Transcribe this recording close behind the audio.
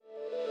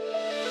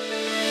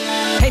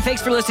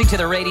Thanks for listening to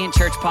the Radiant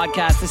Church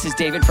podcast. This is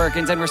David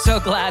Perkins, and we're so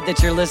glad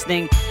that you're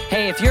listening.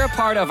 Hey, if you're a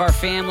part of our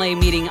family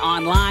meeting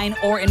online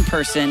or in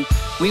person,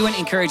 we would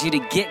encourage you to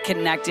get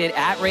connected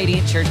at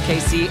Radiant Church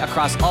KC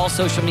across all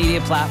social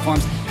media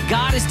platforms.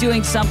 God is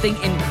doing something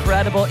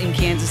incredible in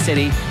Kansas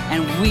City,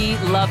 and we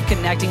love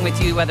connecting with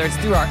you, whether it's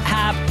through our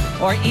app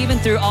or even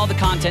through all the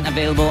content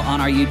available on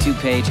our YouTube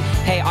page.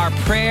 Hey, our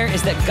prayer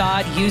is that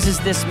God uses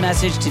this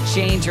message to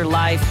change your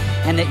life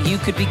and that you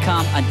could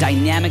become a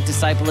dynamic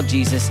disciple of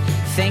Jesus.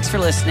 Thanks for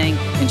listening.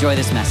 Enjoy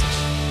this message.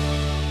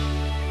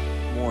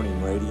 Good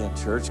morning, Radiant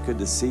Church. Good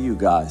to see you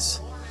guys.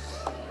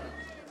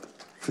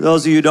 For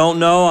those of you who don't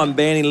know, I'm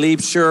Banning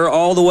Liebscher,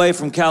 all the way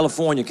from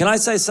California. Can I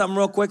say something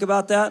real quick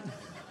about that?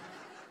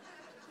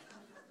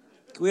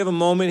 Can we have a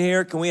moment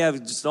here? Can we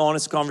have just an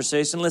honest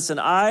conversation? Listen,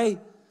 I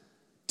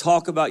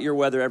talk about your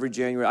weather every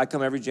January. I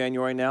come every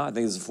January now. I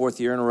think it's the fourth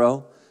year in a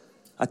row.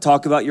 I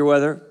talk about your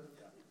weather.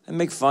 I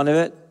make fun of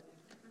it.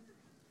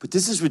 But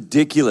this is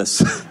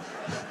ridiculous.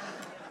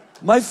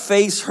 My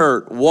face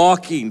hurt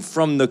walking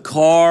from the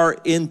car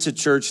into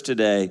church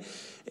today.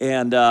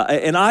 And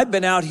I've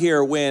been out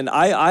here when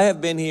I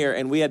have been here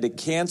and we had to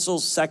cancel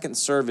second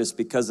service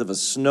because of a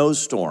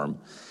snowstorm.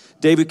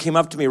 David came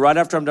up to me right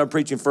after I'm done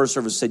preaching first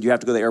service, said, you have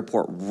to go to the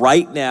airport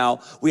right now.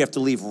 We have to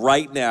leave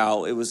right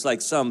now. It was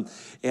like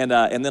and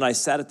then I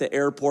sat at the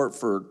airport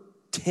for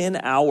 10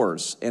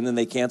 hours and then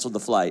they canceled the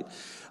flight.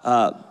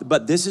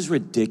 But this is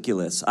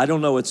ridiculous. I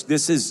don't know.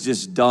 This is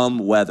just dumb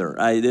weather.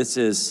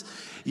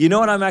 You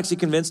know what I'm actually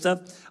convinced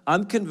of?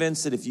 I'm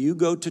convinced that if you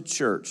go to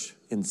church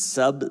in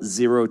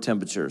sub-zero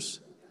temperatures,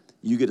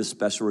 you get a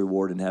special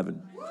reward in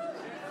heaven.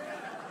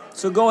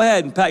 So go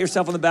ahead and pat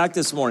yourself on the back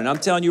this morning. I'm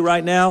telling you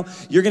right now,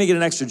 you're going to get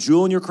an extra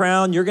jewel in your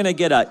crown. You're going to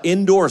get an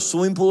indoor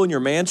swimming pool in your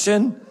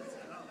mansion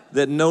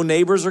that no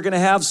neighbors are going to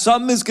have.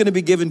 Something is going to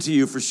be given to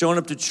you for showing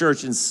up to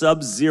church in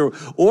sub-zero,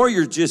 or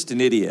you're just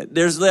an idiot.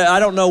 I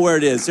don't know where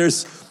it is.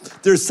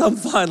 There's some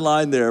fine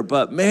line there,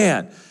 but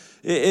man,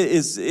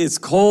 it's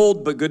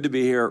cold, but good to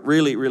be here.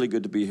 Really, really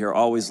good to be here.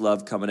 Always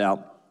love coming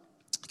out.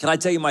 Can I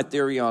tell you my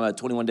theory on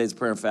 21 days of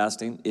prayer and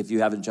fasting, if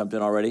you haven't jumped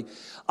in already?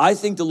 I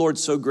think the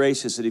Lord's so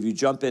gracious that if you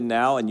jump in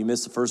now and you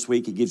miss the first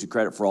week, he gives you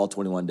credit for all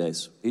 21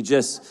 days.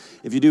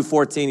 If you do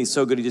 14, he's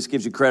so good, he just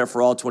gives you credit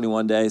for all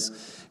 21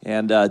 days.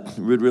 And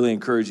we'd really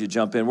encourage you to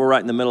jump in. We're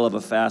right in the middle of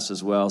a fast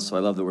as well, so I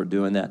love that we're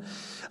doing that.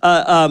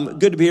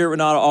 Good to be here,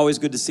 Renata. Always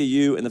good to see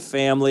you and the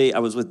family. I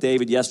was with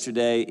David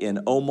yesterday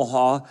in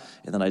Omaha,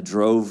 and then I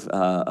drove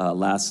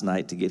last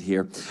night to get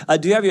here.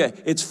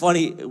 It's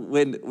funny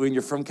when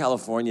you're from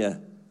California,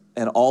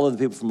 and all of the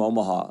people from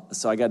Omaha,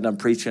 so I got done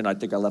preaching, I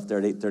think I left there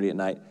at 8:30 at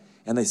night,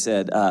 and they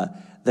said,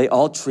 they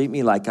all treat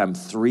me like I'm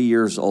 3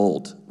 years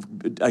old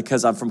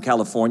because I'm from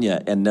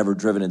California and never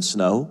driven in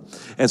snow.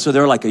 And so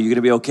they're like, are you going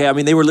to be okay? I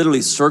mean, they were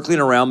literally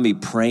circling around me,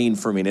 praying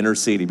for me and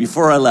interceding.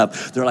 Before I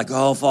left, they're like,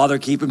 oh, Father,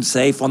 keep him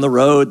safe on the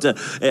road.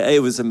 It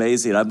was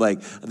amazing. I'm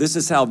like, this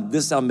is how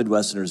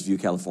Midwesterners view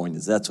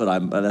Californians.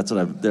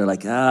 They're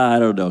like, I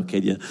don't know,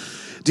 can you?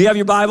 Do you have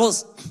your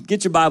Bibles?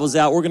 Get your Bibles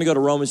out. We're going to go to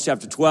Romans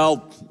chapter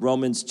 12,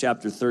 Romans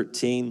chapter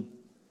 13.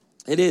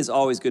 It is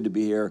always good to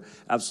be here.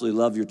 Absolutely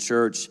love your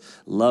church,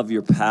 love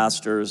your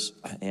pastors,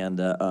 and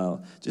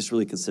just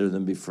really consider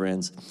them to be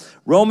friends.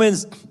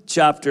 Romans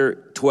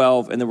chapter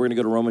 12, and then we're going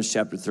to go to Romans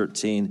chapter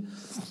 13.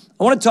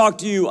 I want to talk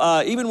to you,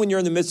 even when you're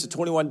in the midst of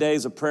 21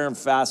 days of prayer and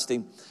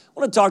fasting, I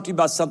want to talk to you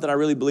about something I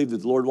really believe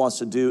that the Lord wants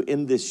to do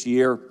in this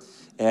year,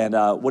 and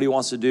what he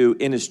wants to do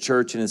in his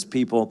church and his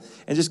people,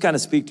 and just kind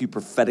of speak to you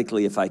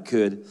prophetically if I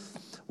could.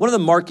 One of the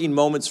marking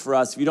moments for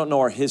us, if you don't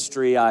know our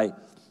history, I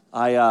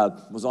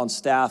was on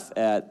staff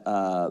at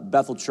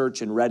Bethel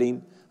Church in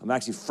Redding. I'm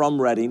actually from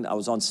Redding. I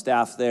was on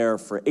staff there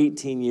for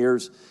 18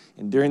 years,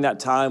 and during that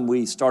time,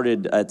 we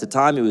started, at the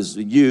time, it was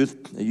a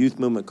youth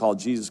movement called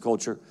Jesus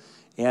Culture,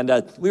 and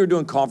we were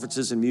doing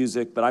conferences and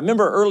music, but I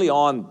remember early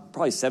on,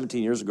 probably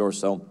 17 years ago or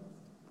so,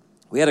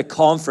 we had a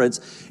conference.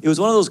 It was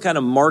one of those kind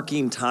of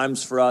marking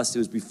times for us. It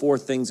was before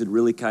things had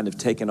really kind of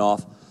taken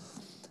off.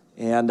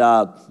 And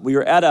we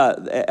were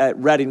at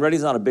Redding.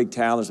 Redding's not a big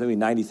town. There's maybe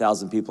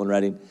 90,000 people in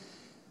Redding.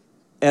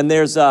 And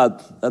there's a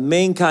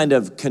main kind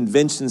of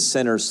convention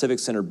center, civic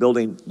center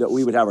building that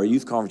we would have our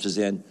youth conferences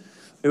in.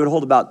 It would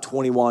hold about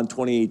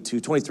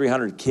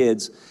 2,300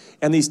 kids.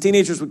 And these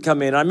teenagers would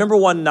come in. I remember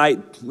one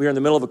night we were in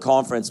the middle of a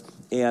conference,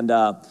 and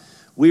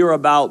we were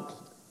about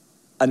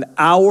an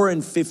hour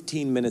and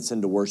 15 minutes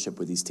into worship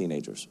with these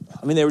teenagers.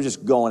 I mean, they were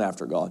just going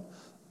after God.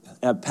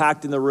 And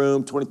packed in the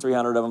room,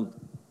 2,300 of them.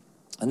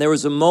 And there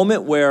was a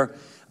moment where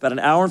about an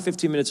hour and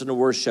 15 minutes into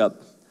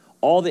worship,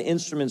 all the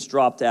instruments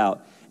dropped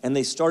out, and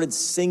they started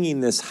singing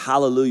this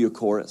hallelujah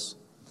chorus.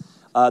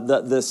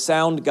 The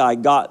sound guy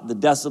got the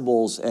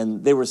decibels,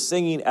 and they were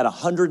singing at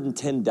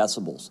 110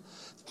 decibels.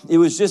 It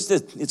was just,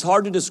 it's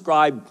hard to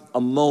describe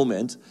a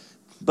moment,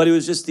 but it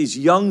was just these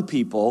young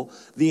people,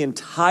 the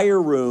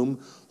entire room,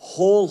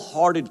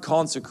 wholehearted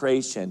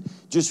consecration,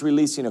 just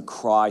releasing a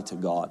cry to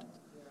God.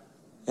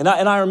 And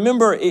I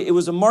remember it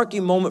was a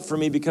marking moment for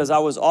me because I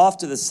was off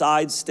to the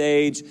side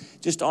stage,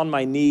 just on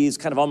my knees,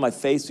 kind of on my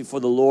face before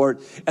the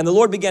Lord. And the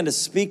Lord began to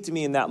speak to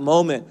me in that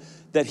moment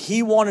that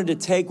he wanted to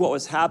take what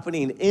was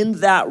happening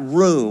in that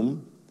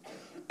room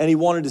and he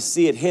wanted to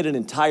see it hit an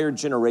entire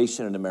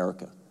generation in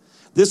America.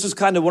 This was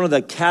kind of one of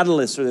the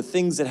catalysts or the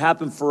things that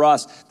happened for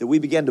us that we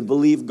began to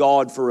believe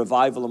God for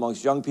revival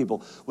amongst young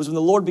people, was when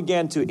the Lord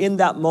began to, in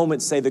that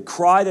moment, say, the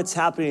cry that's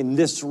happening in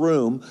this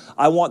room,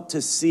 I want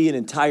to see an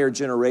entire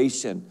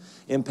generation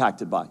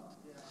impacted by.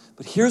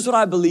 But here's what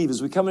I believe as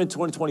we come into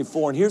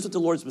 2024, and here's what the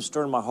Lord's been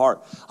stirring in my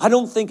heart. I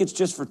don't think it's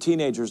just for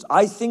teenagers.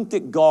 I think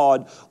that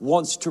God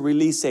wants to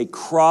release a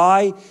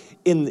cry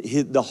in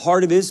the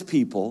heart of his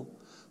people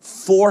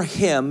for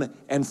him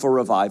and for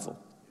revival.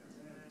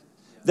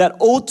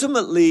 That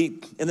ultimately,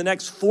 in the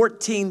next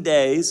 14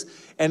 days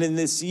and in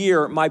this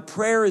year, my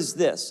prayer is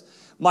this.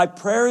 My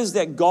prayer is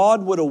that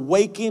God would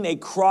awaken a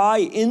cry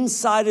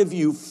inside of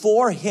you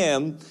for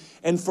him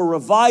and for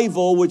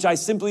revival, which I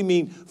simply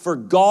mean for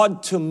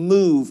God to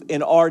move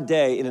in our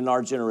day and in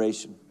our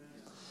generation.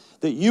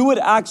 That you would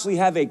actually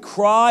have a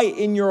cry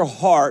in your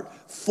heart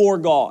for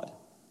God.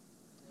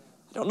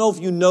 I don't know if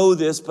you know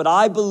this, but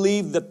I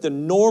believe that the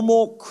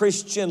normal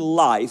Christian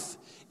life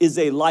is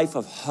a life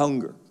of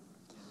hunger.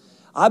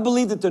 I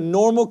believe that the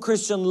normal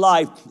Christian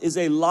life is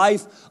a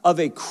life of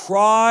a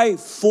cry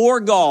for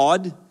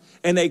God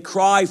and a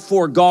cry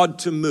for God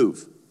to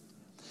move.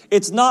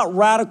 It's not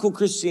radical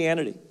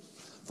Christianity.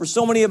 For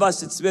so many of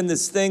us, it's been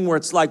this thing where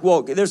it's like,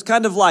 well, there's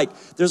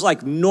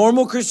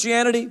normal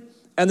Christianity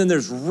and then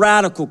there's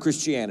radical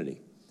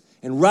Christianity.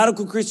 And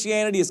radical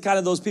Christianity is kind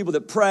of those people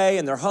that pray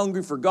and they're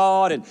hungry for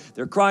God and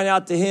they're crying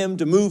out to him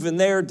to move in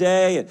their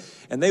day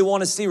and they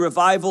want to see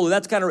revival.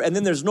 And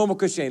then there's normal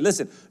Christianity.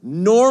 Listen,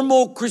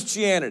 normal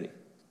Christianity.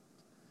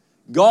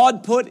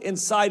 God put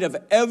inside of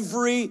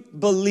every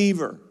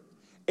believer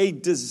a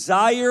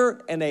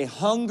desire and a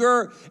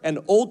hunger and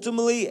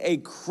ultimately a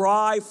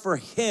cry for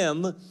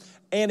him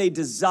and a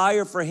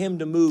desire for him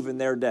to move in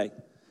their day.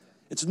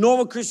 It's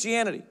normal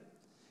Christianity.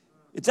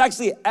 It's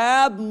actually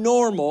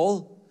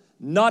abnormal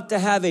not to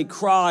have a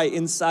cry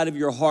inside of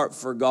your heart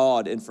for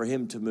God and for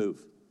him to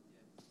move.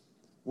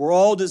 We're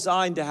all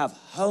designed to have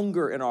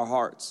hunger in our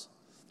hearts.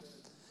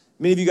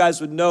 Many of you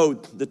guys would know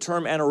the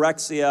term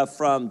anorexia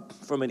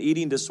from an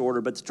eating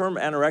disorder, but the term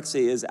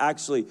anorexia is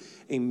actually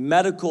a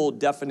medical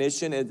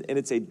definition, and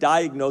it's a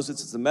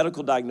diagnosis. It's a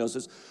medical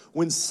diagnosis.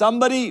 When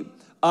somebody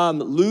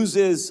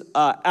loses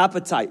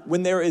appetite,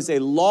 when there is a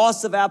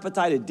loss of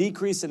appetite, a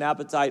decrease in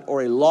appetite,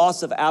 or a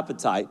loss of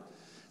appetite,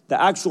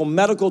 the actual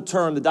medical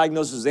term, the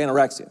diagnosis is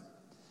anorexia.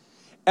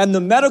 And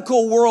the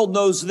medical world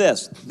knows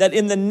this, that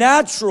in the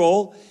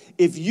natural,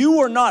 if you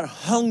are not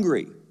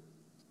hungry,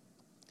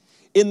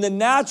 in the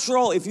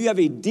natural, if you have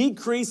a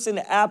decrease in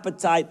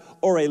appetite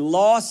or a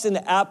loss in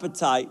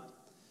appetite,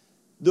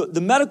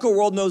 the medical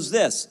world knows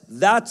this,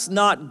 that's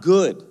not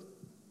good.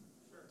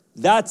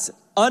 That's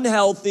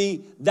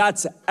unhealthy,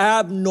 that's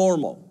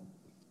abnormal.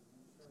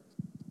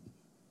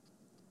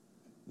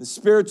 The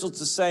spiritual, it's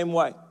the same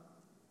way.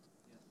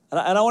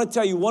 And I want to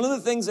tell you, one of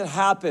the things that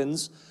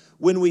happens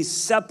when we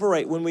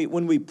separate, when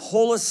we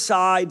pull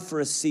aside for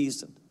a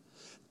season,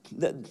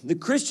 the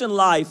Christian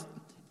life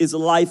is a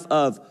life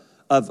of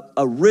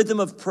a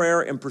rhythm of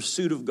prayer and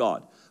pursuit of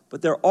God.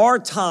 But there are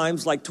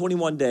times, like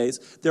 21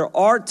 days, there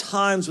are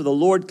times where the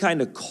Lord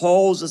kind of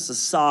calls us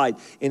aside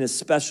in a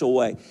special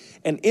way.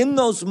 And in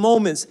those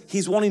moments,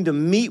 he's wanting to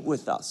meet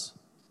with us.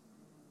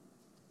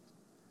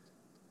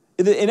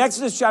 In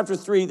Exodus chapter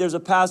 3, there's a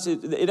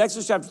passage. In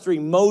Exodus chapter 3,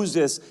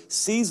 Moses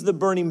sees the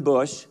burning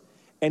bush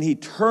and he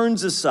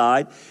turns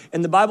aside.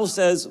 And the Bible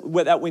says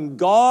that when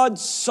God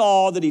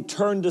saw that he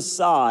turned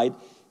aside,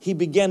 he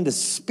began to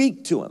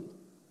speak to him.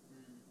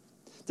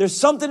 There's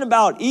something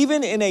about,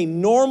 even in a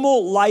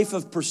normal life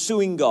of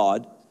pursuing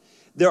God,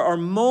 there are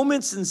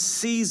moments and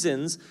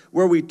seasons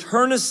where we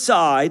turn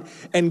aside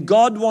and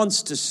God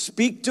wants to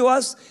speak to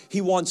us,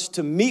 he wants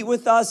to meet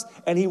with us,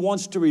 and he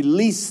wants to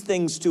release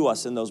things to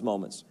us in those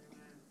moments.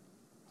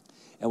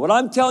 And what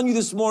I'm telling you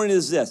this morning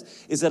is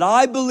this, is that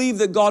I believe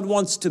that God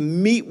wants to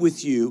meet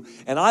with you,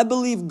 and I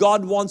believe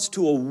God wants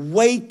to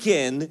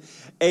awaken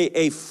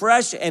a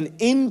fresh and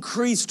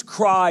increased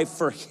cry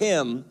for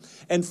him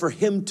and for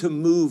him to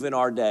move in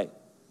our day.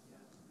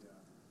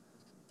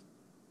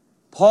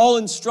 Paul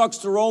instructs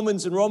the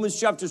Romans in Romans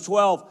chapter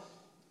 12.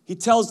 He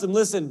tells them,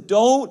 listen,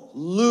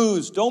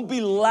 don't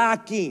be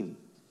lacking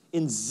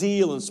in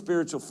zeal and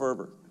spiritual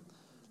fervor.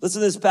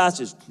 Listen to this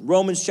passage,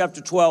 Romans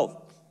chapter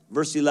 12,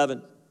 verse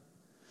 11.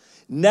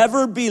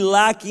 Never be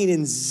lacking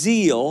in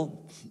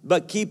zeal,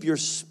 but keep your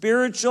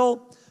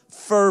spiritual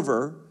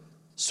fervor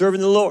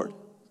serving the Lord.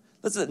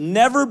 Listen,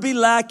 never be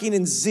lacking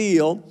in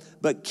zeal,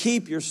 but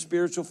keep your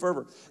spiritual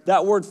fervor.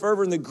 That word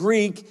fervor in the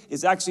Greek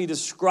is actually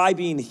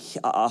describing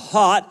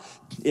hot.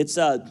 It's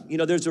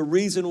there's a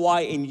reason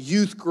why in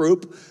youth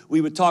group we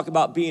would talk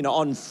about being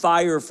on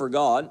fire for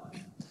God.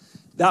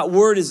 That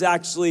word is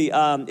actually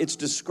it's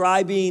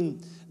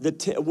describing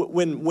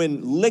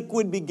when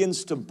liquid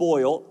begins to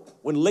boil.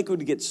 when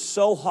liquid gets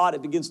so hot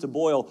it begins to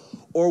boil,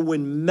 or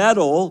when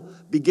metal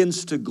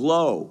begins to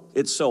glow,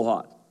 it's so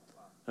hot.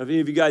 If any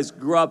of you guys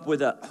grew up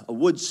with a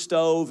wood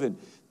stove, and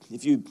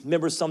if you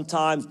remember,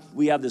 sometimes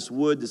we have this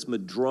wood, this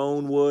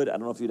madrone wood. I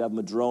don't know if you'd have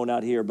madrone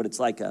out here, but it's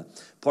like a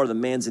part of the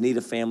manzanita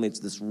family.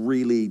 It's this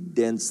really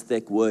dense,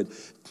 thick wood.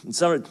 And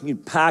so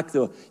you'd pack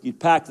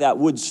that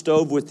wood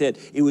stove with it.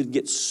 It would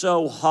get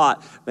so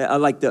hot,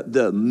 like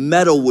the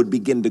metal would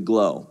begin to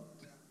glow.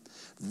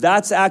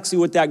 That's actually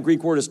what that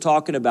Greek word is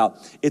talking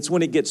about. It's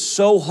when it gets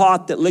so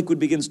hot that liquid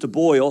begins to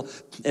boil,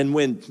 and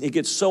when it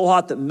gets so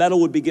hot that metal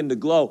would begin to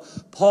glow.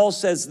 Paul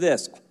says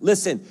this,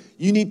 listen,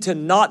 you need to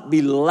not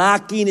be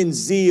lacking in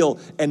zeal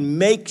and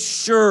make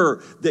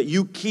sure that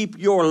you keep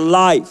your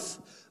life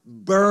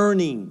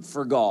burning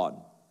for God.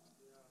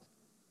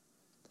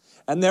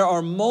 And there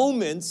are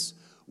moments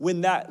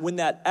when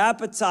that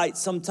appetite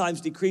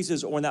sometimes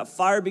decreases, or when that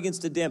fire begins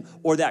to dim,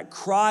 or that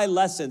cry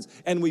lessens,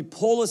 and we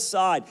pull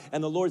aside,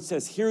 and the Lord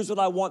says, here's what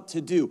I want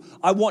to do.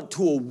 I want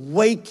to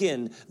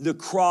awaken the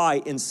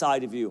cry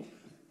inside of you.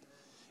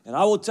 And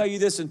I will tell you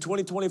this, in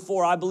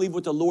 2024, I believe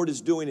what the Lord is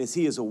doing is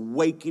he is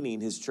awakening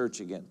his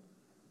church again.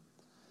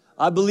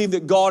 I believe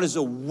that God is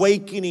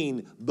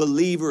awakening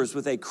believers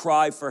with a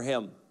cry for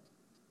him.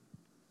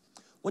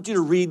 I want you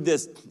to read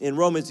this in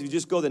Romans. If you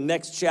just go to the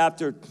next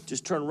chapter,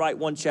 just turn right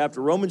one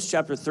chapter. Romans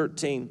chapter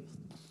 13,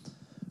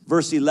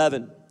 verse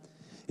 11.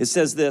 It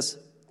says this.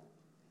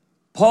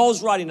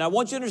 Paul's writing, and I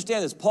want you to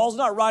understand this. Paul's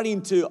not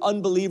writing to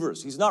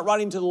unbelievers. He's not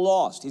writing to the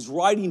lost. He's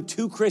writing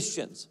to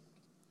Christians.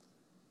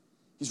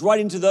 He's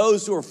writing to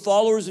those who are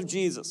followers of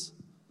Jesus.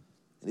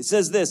 And he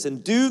says this,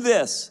 and do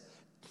this,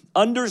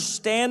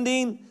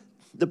 understanding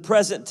the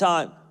present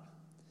time.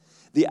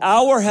 The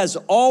hour has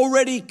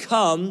already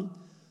come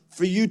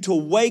for you to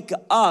wake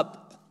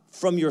up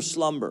from your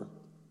slumber,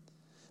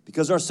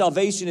 because our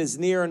salvation is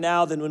nearer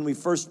now than when we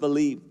first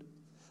believed.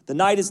 The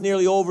night is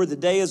nearly over, the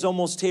day is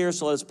almost here,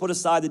 so let us put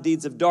aside the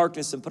deeds of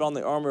darkness and put on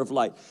the armor of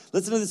light.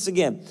 Listen to this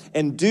again.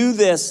 And do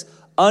this,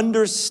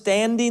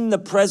 understanding the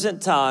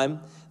present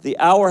time. The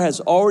hour has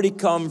already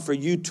come for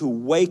you to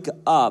wake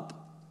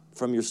up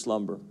from your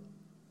slumber.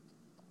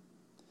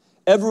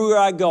 Everywhere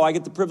I go, I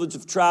get the privilege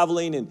of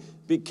traveling and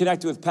be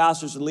connected with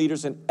pastors and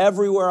leaders, and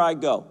everywhere I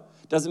go,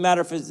 doesn't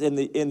matter if it's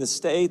in the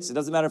States, it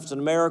doesn't matter if it's in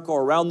America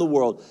or around the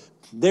world,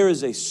 there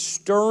is a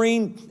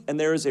stirring and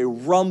there is a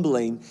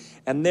rumbling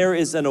and there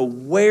is an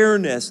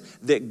awareness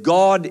that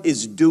God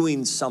is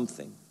doing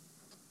something.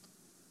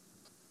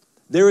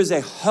 There is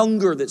a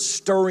hunger that's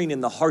stirring in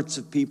the hearts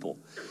of people.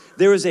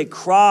 There is a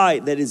cry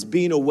that is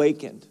being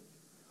awakened.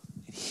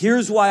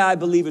 Here's why I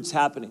believe it's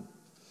happening.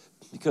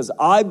 Because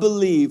I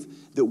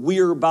believe that we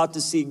are about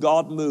to see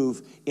God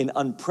move in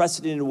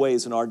unprecedented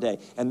ways in our day,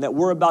 and that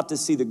we're about to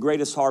see the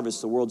greatest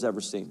harvest the world's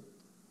ever seen.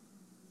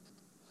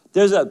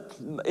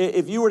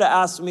 If you were to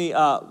ask me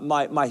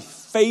my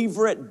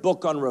favorite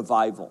book on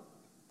revival,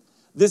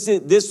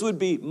 this would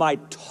be my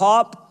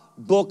top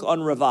book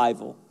on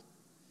revival.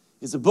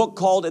 It's a book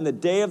called In the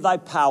Day of Thy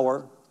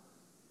Power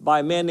by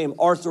a man named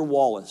Arthur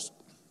Wallis.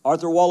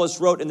 Arthur Wallis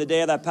wrote In the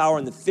Day of Thy Power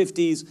in the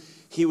 50s.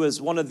 He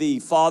was one of the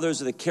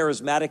fathers of the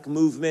charismatic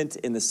movement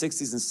in the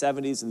 60s and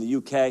 70s in the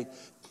UK.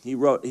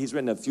 He's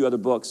written a few other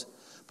books.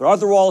 But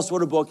Arthur Wallis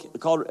wrote a book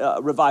called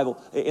Revival,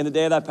 In the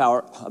Day of Thy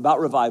Power, about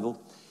revival.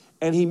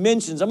 And he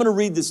mentions, I'm going to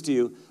read this to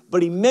you,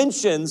 but he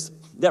mentions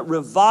that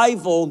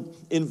revival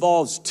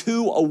involves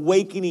two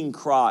awakening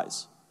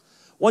cries.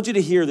 I want you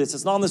to hear this.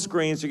 It's not on the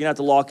screen, so you're going to have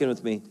to lock in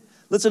with me.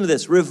 Listen to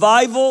this.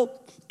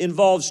 Revival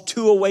involves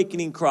two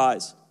awakening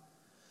cries.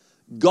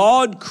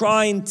 God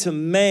crying to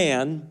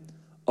man,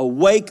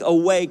 awake,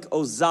 awake,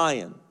 O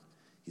Zion.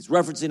 He's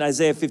referencing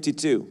Isaiah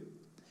 52.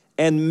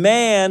 And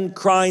man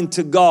crying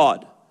to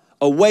God,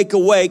 awake,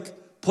 awake,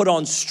 put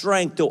on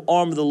strength, O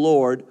arm of the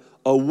Lord,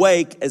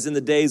 awake as in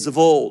the days of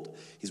old.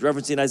 He's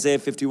referencing Isaiah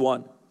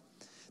 51.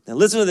 Now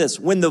listen to this.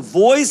 When the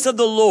voice of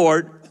the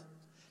Lord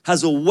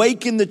has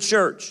awakened the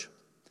church,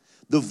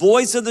 the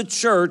voice of the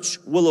church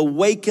will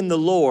awaken the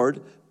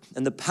Lord,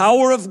 and the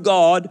power of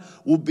God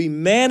will be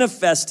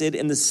manifested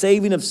in the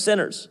saving of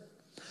sinners.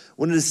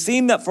 When it is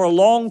seen that for a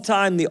long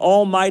time the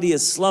Almighty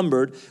has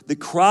slumbered, the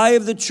cry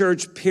of the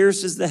church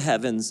pierces the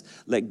heavens.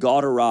 Let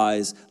God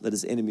arise, let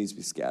his enemies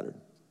be scattered.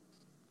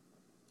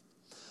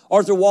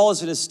 Arthur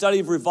Wallis, in his study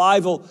of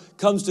revival,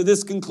 comes to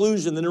this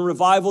conclusion that in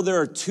revival there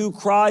are two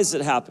cries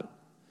that happen.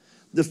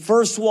 The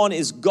first one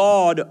is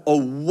God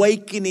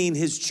awakening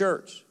his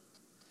church.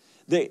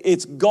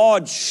 It's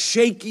God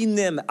shaking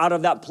them out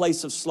of that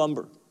place of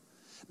slumber.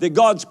 That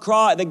God's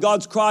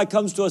cry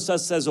comes to us that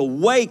says,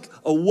 awake,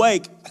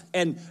 awake,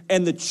 and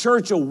the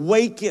church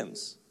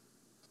awakens.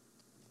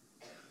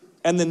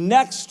 And the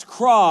next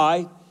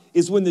cry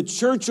is when the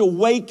church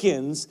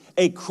awakens,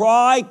 a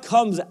cry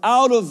comes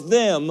out of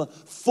them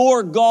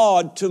for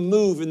God to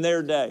move in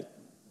their day.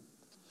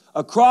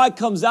 A cry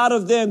comes out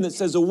of them that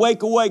says,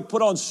 awake, awake,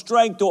 put on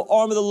strength, O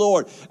arm of the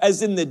Lord,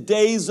 as in the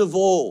days of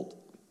old.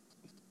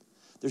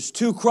 There's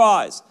two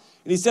cries.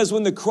 And he says,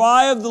 when the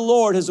cry of the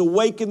Lord has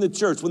awakened the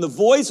church, when the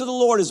voice of the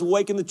Lord has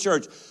awakened the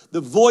church,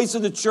 the voice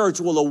of the church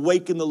will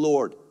awaken the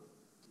Lord. It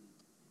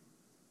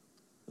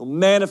will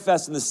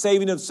manifest in the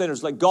saving of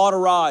sinners. Let God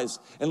arise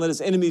and let his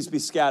enemies be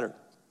scattered.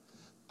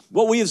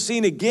 What we have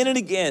seen again and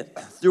again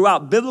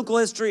throughout biblical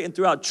history and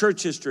throughout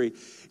church history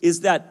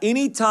is that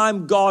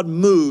anytime God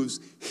moves,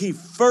 he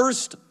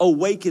first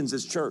awakens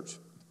his church.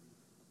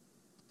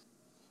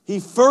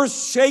 He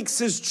first shakes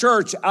his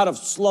church out of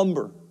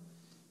slumber.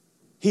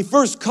 He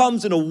first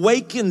comes and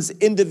awakens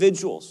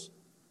individuals.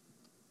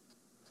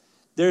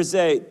 There's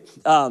the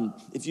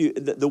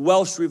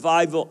Welsh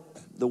revival.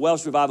 The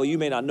Welsh revival, you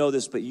may not know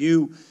this, but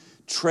you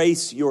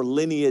trace your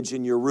lineage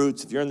and your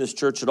roots. If you're in this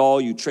church at all,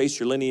 you trace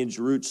your lineage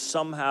roots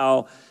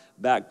somehow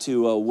back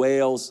to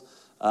Wales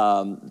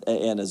and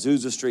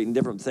Azusa Street and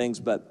different things.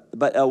 But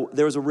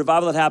there was a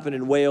revival that happened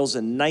in Wales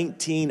in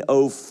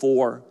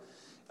 1904.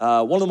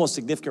 One of the most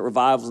significant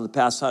revivals in the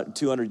past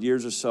 200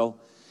 years or so.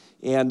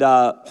 And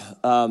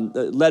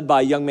led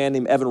by a young man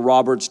named Evan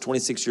Roberts,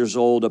 26 years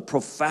old, a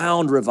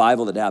profound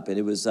revival that happened.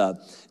 It was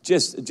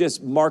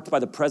just marked by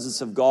the presence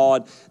of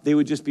God. They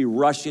would just be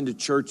rushing to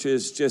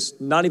churches,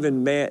 just not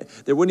even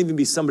there wouldn't even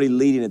be somebody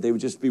leading it. They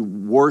would just be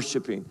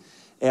worshiping.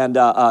 And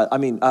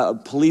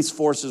police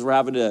forces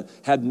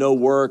had no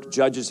work,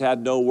 judges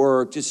had no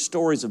work, just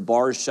stories of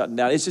bars shutting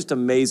down. It's just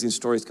amazing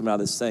stories coming out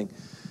of this thing.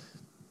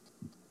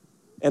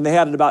 And they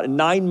had in about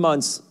 9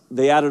 months,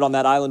 they added on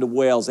that island of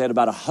Wales, they had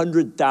about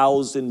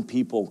 100,000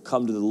 people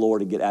come to the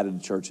Lord and get added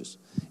to churches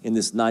in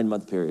this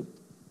 9-month period.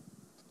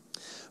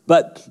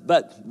 But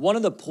one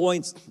of the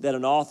points that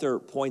an author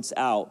points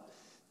out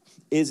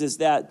is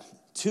that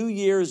 2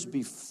 years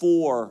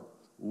before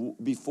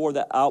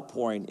the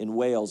outpouring in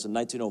Wales in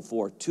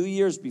 1904, 2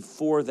 years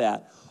before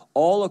that,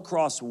 all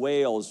across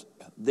Wales,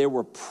 there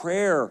were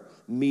prayer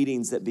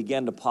meetings that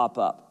began to pop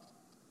up.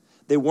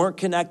 They weren't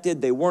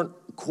connected, they weren't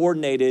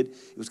coordinated.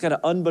 It was kind of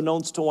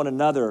unbeknownst to one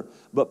another,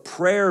 but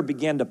prayer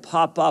began to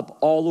pop up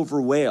all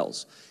over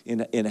Wales,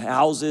 in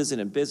houses and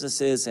in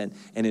businesses and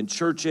in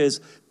churches.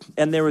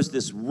 And there was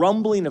this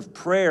rumbling of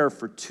prayer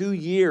for 2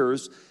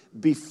 years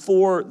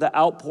before the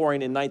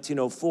outpouring in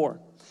 1904.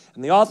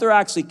 And the author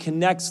actually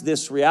connects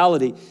this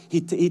reality.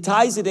 He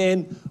ties it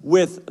in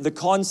with the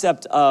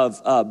concept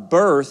of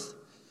birth,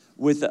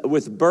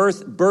 with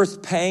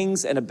birth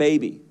pangs and a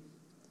baby.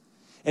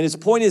 And his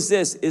point is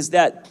this, is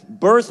that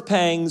birth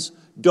pangs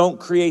don't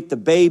create the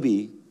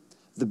baby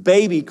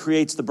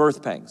creates the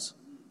birth pangs.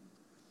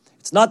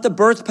 It's not the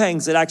birth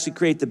pangs that actually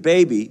create the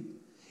baby,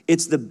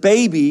 it's the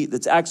baby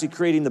that's actually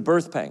creating the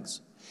birth pangs.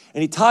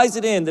 And he ties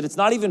it in that it's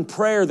not even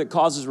prayer that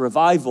causes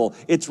revival,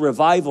 it's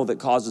revival that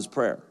causes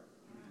prayer.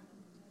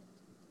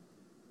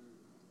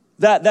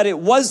 That it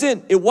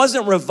wasn't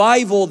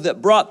revival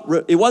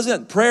that it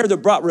wasn't prayer that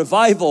brought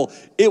revival,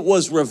 it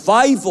was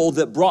revival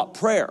that brought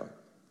prayer.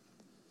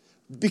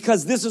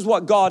 Because this is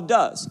what God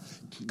does.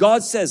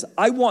 God says,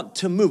 I want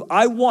to move.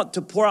 I want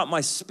to pour out my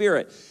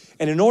spirit.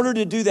 And in order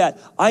to do that,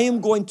 I am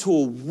going to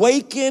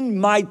awaken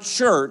my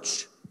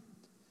church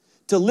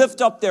to lift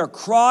up their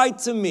cry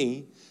to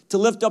me, to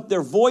lift up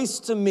their voice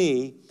to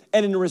me.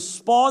 And in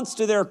response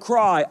to their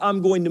cry,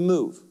 I'm going to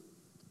move.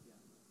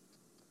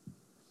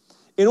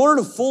 In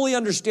order to fully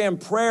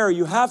understand prayer,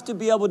 you have to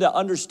be able to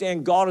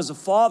understand God as a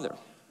father.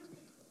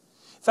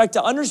 In fact,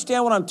 to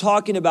understand what I'm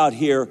talking about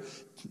here,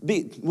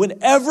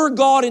 whenever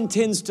God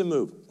intends to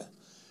move,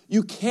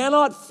 you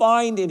cannot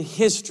find in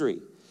history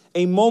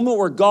a moment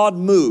where God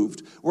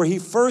moved, where he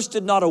first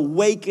did not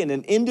awaken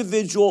an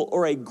individual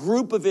or a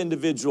group of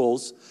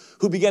individuals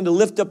who began to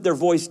lift up their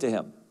voice to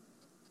him.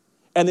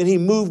 And then he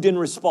moved in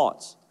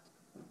response.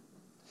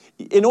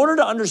 In order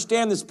to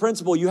understand this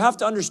principle, you have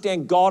to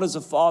understand God as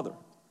a father.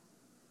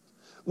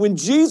 When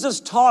Jesus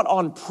taught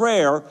on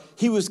prayer,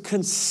 he was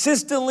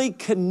consistently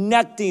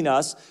connecting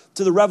us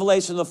to the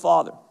revelation of the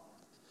Father.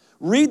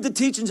 Read the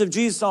teachings of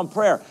Jesus on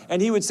prayer,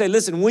 and he would say,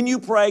 listen, when you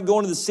pray, go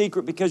into the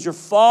secret because your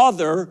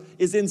Father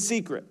is in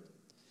secret.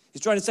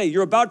 He's trying to say,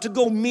 you're about to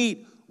go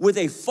meet with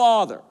a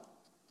Father.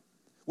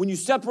 When you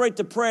separate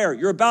the prayer,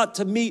 you're about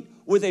to meet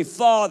with a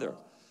Father.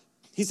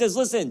 He says,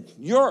 listen,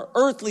 you're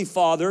earthly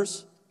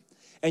fathers,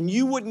 and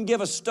you wouldn't give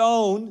a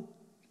stone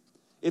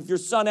if your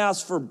son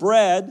asked for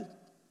bread.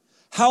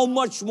 How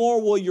much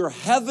more will your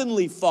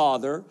heavenly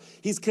Father?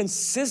 He's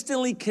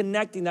consistently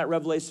connecting that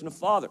revelation of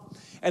Father.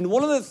 And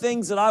one of the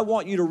things that I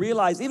want you to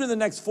realize, even in the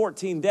next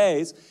 14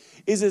 days,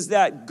 is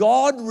that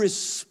God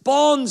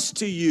responds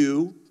to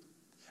you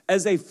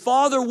as a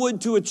father would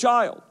to a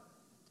child.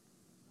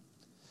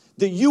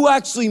 That you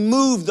actually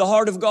move the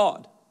heart of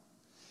God.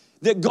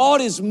 That God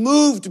is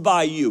moved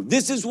by you.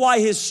 This is why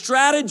his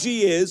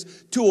strategy is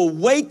to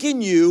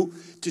awaken you,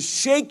 to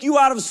shake you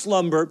out of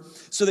slumber,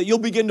 so that you'll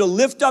begin to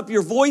lift up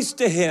your voice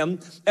to him.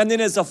 And then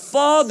as a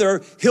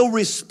father, he'll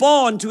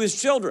respond to his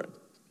children.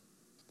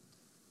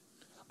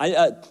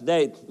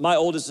 My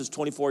oldest is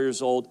 24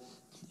 years old.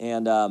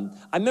 And I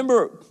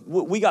remember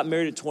we got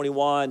married at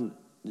 21.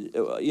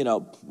 You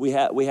know, we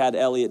had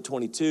Ellie at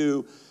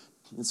 22.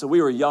 And so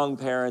we were young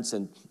parents,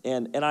 and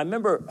I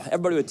remember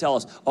everybody would tell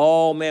us,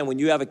 oh, man, when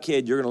you have a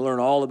kid, you're going to learn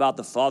all about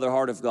the father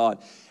heart of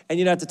God. And,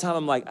 at the time,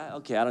 I'm like,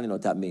 okay, I don't even know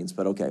what that means,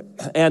 but okay.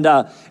 And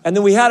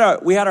then we had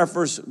our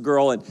first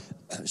girl, and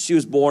she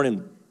was born,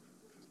 and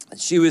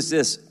she was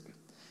this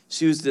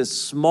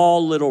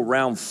small, little,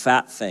 round,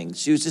 fat thing.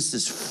 She was just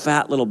this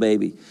fat little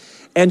baby.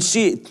 And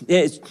she's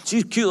a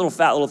cute little,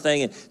 fat little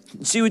thing,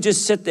 and she would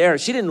just sit there.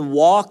 She didn't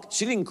walk.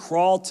 She didn't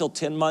crawl till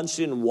 10 months.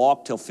 She didn't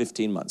walk till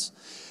 15 months.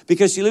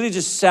 Because she literally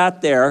just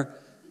sat there,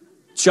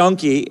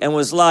 chunky, and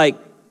was like,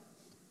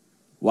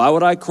 why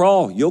would I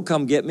crawl? You'll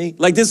come get me.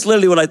 Like, this is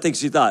literally what I think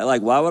she thought.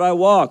 Like, why would I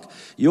walk?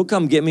 You'll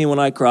come get me when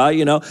I cry,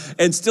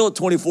 And still at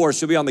 24,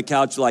 she'll be on the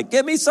couch like,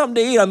 get me something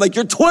to eat. I'm like,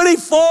 you're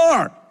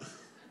 24.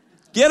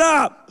 Get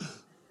up.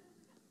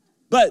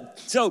 But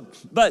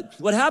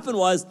what happened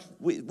was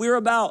we were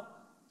about,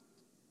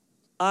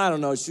 I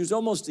don't know, she was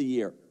almost a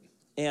year.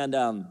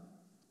 And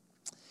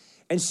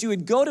she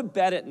would go to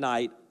bed at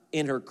night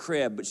in her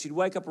crib, but she'd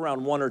wake up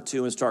around 1 or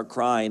 2 and start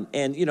crying.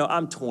 And,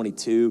 I'm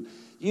 22.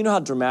 You know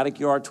how dramatic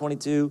you are at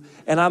 22?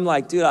 And I'm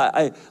like, dude,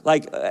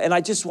 and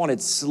I just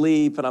wanted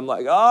sleep. And I'm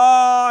like,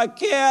 oh, I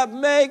can't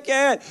make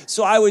it.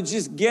 So I would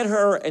just get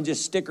her and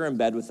just stick her in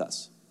bed with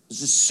us. It was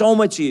just so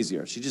much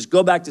easier. She'd just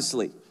go back to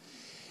sleep.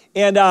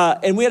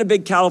 And we had a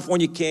big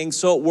California king,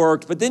 so it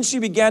worked. But then she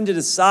began to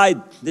decide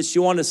that she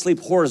wanted to sleep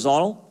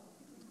horizontal.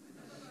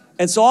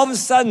 And so all of a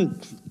sudden,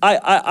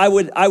 I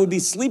would be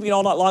sleeping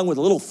all night long with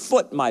a little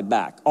foot in my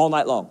back all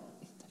night long.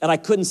 And I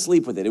couldn't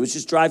sleep with it. It was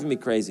just driving me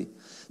crazy.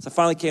 So I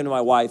finally came to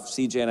my wife,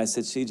 CJ, and I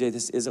said, CJ,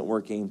 this isn't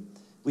working.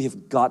 We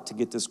have got to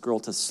get this girl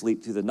to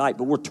sleep through the night.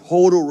 But we're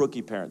total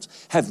rookie parents,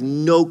 have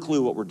no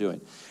clue what we're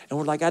doing. And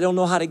we're like, I don't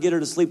know how to get her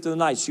to sleep through the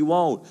night. She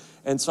won't.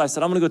 And so I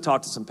said, I'm going to go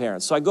talk to some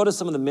parents. So I go to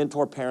some of the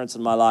mentor parents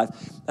in my life,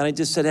 and I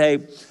just said,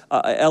 hey,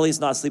 Ellie's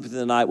not sleeping through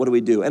the night. What do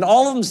we do? And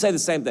all of them say the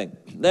same thing.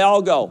 They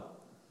all go,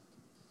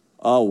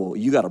 oh, well,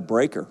 you got to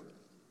break her.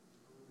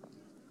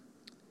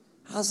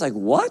 I was like,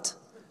 what?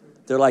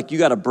 They're like, you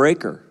got to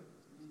break her.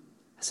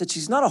 I said,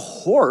 she's not a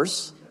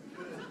horse.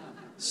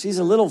 She's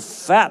a little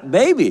fat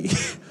baby.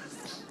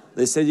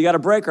 They said, you got to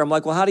break her. I'm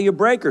like, well, how do you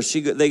break her?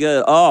 They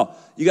go, oh,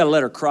 you got to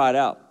let her cry it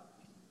out.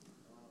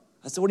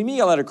 I said, what do you mean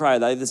you got to let her cry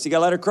it out? They said, you got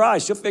to let her cry.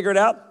 She'll figure it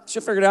out.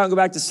 She'll figure it out and go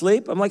back to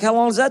sleep. I'm like, how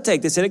long does that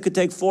take? They said, it could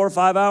take 4 or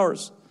 5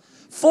 hours.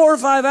 4 or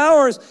 5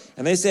 hours.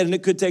 And they said, and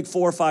it could take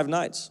 4 or 5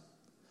 nights.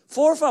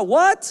 4 or 5,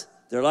 what?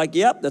 They're like,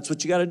 yep, that's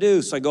what you got to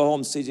do. So I go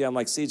home to CJ. I'm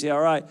like, CJ, all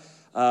right.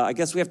 I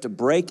guess we have to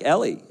break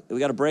Ellie. We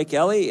got to break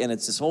Ellie, and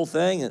it's this whole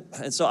thing.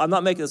 And so I'm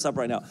not making this up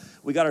right now.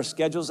 We got our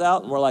schedules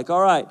out, and we're like, all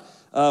right,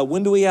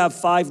 when do we have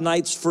 5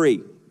 nights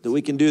free that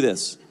we can do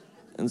this?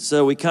 And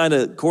so we kind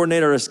of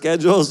coordinate our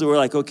schedules, and we're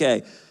like,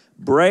 okay,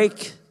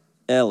 break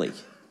Ellie.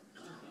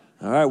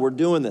 All right, we're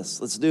doing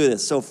this. Let's do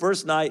this. So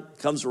first night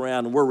comes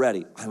around, and we're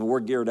ready. I mean, we're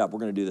geared up. We're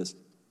going to do this.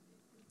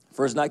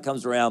 First night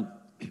comes around.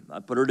 I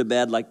put her to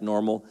bed like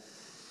normal.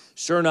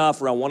 Sure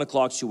enough, around 1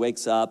 o'clock, she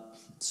wakes up.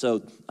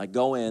 So I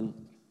go in.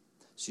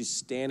 She's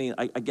standing.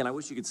 Again, I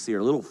wish you could see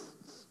her little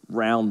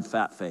round,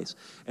 fat face.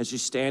 And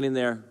she's standing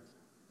there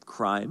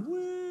crying.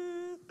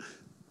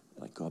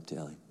 And I go up to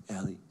Ellie.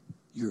 Ellie,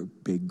 you're a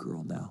big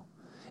girl now.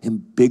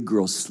 And big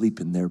girls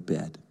sleep in their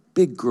bed.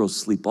 Big girls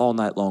sleep all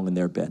night long in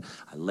their bed.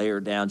 I lay her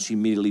down. She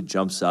immediately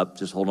jumps up,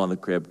 just holding on the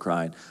crib,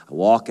 crying. I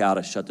walk out.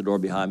 I shut the door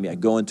behind me. I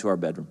go into our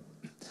bedroom.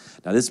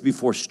 Now, this is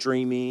before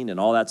streaming and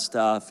all that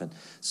stuff. And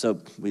so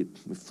we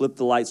flip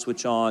the light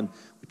switch on.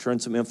 We turn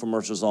some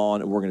infomercials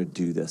on, and we're going to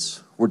do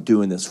this. We're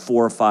doing this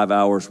 4 or 5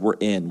 hours. We're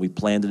in. We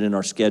planned it in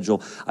our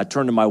schedule. I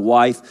turned to my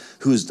wife,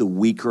 who's the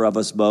weaker of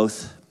us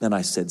both, and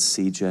I said,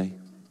 CJ,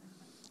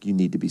 you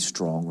need to be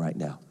strong right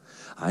now.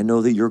 I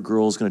know that your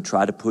girl's going to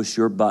try to push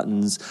your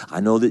buttons. I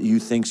know that you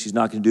think she's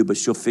not going to do, but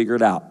she'll figure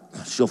it out.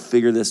 She'll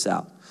figure this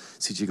out.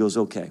 CJ goes,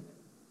 okay.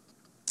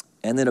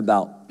 And then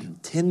about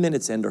 10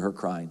 minutes into her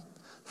crying,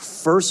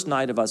 first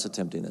night of us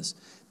attempting this,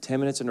 10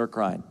 minutes into her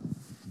crying,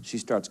 she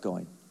starts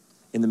going.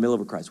 In the middle of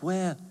her cries,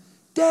 where?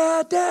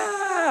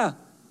 Dada!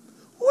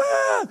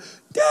 Where?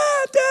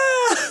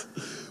 Dada!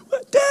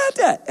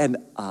 Dada! And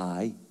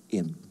I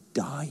am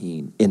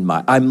dying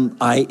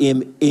I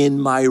am in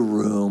my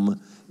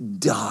room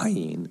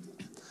dying.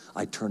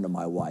 I turn to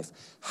my wife.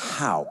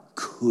 How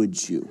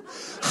could you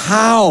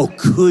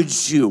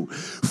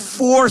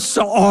force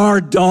our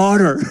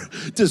daughter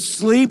to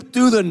sleep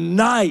through the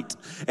night?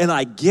 And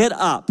I get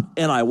up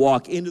and I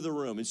walk into the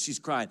room and she's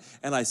crying.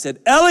 And I said,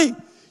 Ellie,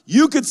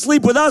 you could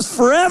sleep with us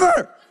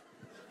forever.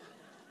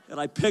 And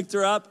I picked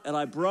her up and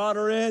I brought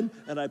her in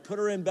and I put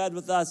her in bed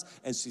with us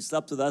and she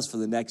slept with us for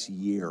the next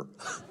year.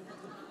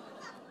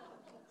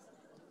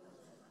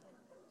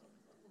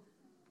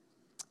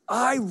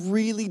 I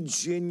really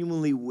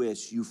genuinely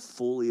wish you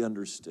fully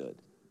understood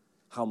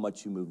how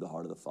much you move the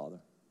heart of the Father.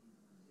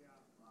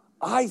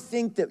 I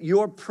think that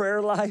your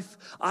prayer life,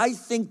 I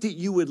think that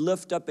you would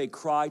lift up a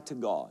cry to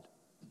God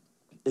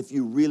if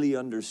you really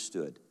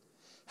understood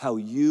how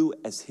you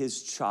as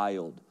his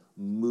child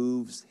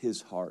moves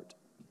his heart.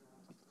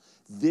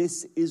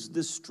 This is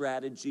the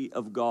strategy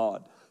of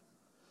God.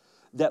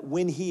 that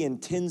when he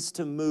intends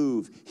to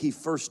move, he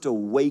first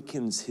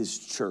awakens his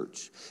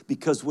church.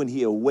 Because when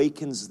he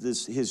awakens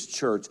his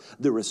church,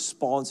 the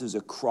response is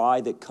a cry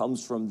that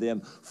comes from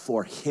them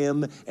for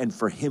him and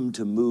for him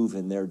to move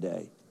in their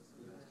day.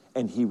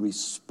 And he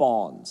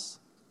responds.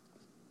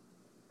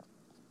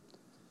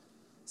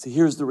 See,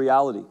 here's the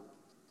reality,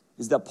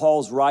 is that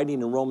Paul's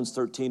writing in Romans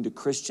 13 to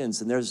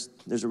Christians, and there's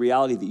a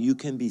reality that you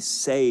can be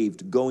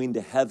saved, going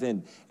to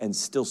heaven, and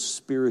still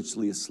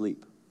spiritually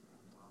asleep.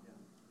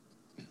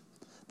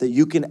 That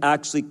you can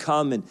actually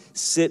come and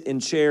sit in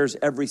chairs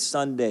every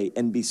Sunday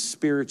and be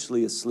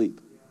spiritually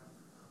asleep.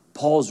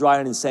 Paul's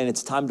writing and saying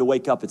it's time to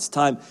wake up. It's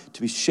time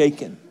to be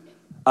shaken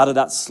out of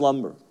that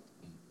slumber.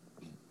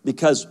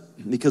 Because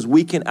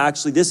we can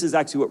actually, this is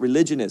actually what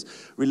religion is.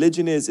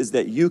 Religion is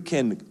that you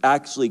can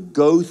actually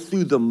go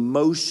through the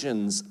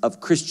motions of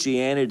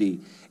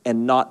Christianity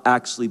and not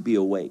actually be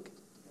awake.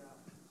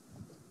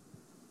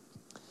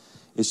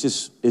 It's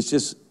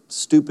just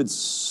stupid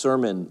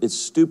sermon. It's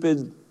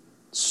stupid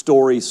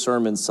story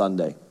sermon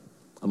Sunday.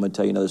 I'm going to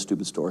tell you another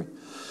stupid story.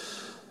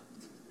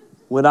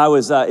 When I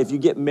was, if you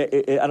get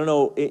married, I don't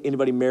know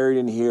anybody married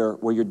in here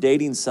where you're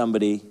dating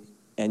somebody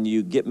and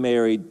you get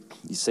married,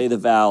 you say the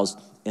vows,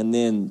 and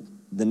then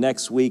the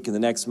next week and the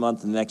next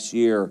month and the next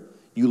year,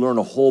 you learn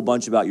a whole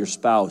bunch about your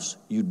spouse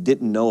you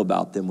didn't know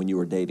about them when you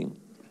were dating.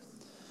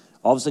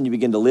 All of a sudden you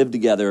begin to live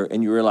together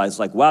and you realize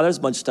like, wow, there's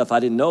a bunch of stuff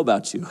I didn't know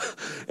about you.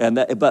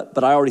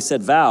 But I already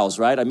said vows,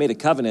 right? I made a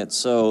covenant,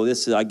 so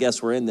I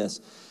guess we're in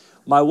this.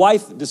 My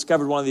wife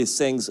discovered one of these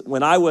things.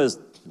 When I was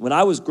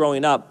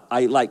growing up,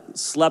 I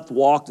slept,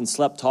 walked, and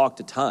slept, talked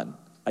a ton.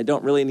 I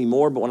don't really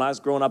anymore, but when I was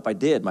growing up, I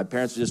did. My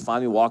parents would just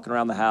find me walking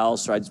around the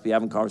house, or I'd just be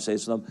having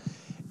conversations with them.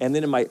 And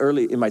then in my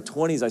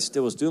 20s, I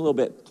still was doing a little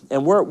bit.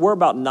 And we're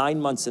about 9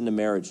 months into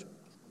marriage.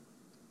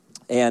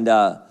 And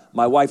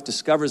my wife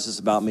discovers this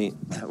about me.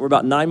 We're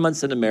about 9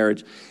 months into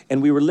marriage,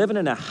 and we were living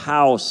in a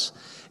house.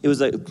 We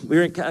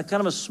were in kind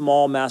of a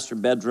small master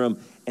bedroom,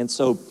 and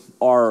so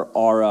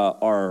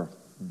our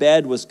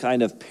bed was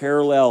kind of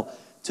parallel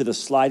to the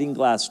sliding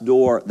glass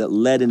door that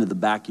led into the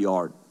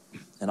backyard.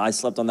 And I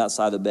slept on that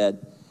side of the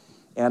bed.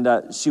 And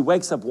she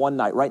wakes up one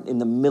night, right in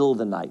the middle of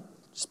the night,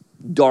 just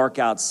dark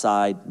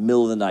outside,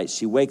 middle of the night.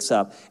 She wakes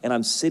up, and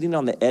I'm sitting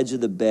on the edge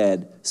of the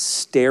bed,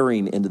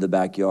 staring into the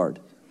backyard.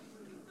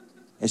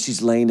 And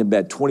she's laying in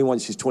bed, 21,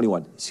 she's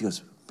 21. She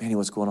goes, Banning,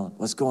 what's going on?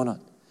 What's going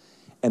on?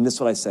 And this is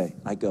what I say.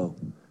 I go,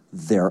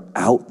 they're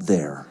out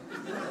there.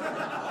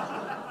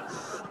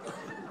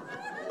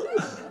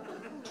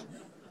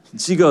 And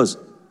she goes,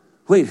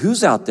 wait,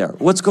 who's out there?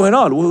 What's going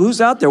on?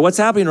 Who's out there? What's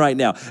happening right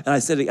now? And I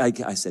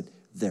said,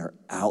 they're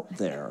out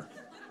there.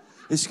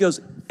 And she goes,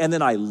 and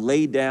then I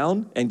lay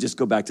down and just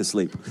go back to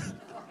sleep.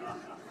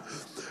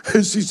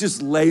 And she's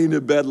just laying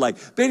in bed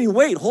like, Banning,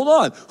 wait, hold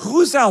on.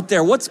 Who's out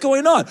there? What's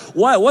going on?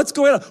 What's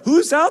going on?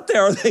 Who's out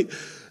there?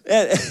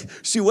 And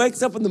she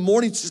wakes up in the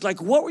morning. She's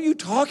like, what were you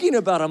talking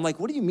about? I'm like,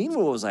 what do you mean,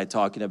 what was I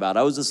talking about?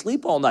 I was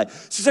asleep all night.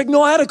 She's like,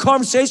 no, I had a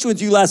conversation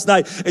with you last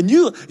night. And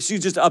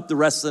she's just up the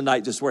rest of the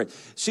night just worried.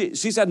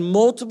 She's had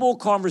multiple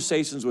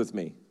conversations with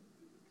me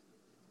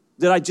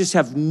that I just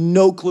have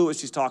no clue what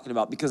she's talking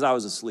about because I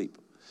was asleep.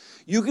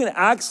 You can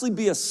actually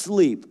be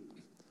asleep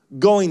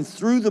going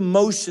through the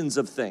motions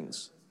of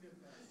things.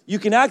 You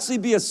can actually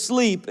be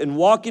asleep and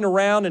walking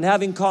around and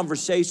having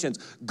conversations.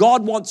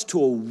 God wants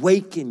to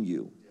awaken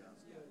you.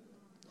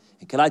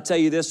 And can I tell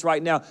you this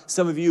right now?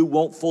 Some of you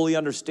won't fully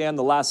understand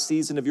the last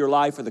season of your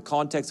life or the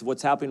context of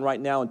what's happening right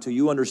now until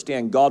you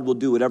understand God will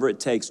do whatever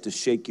it takes to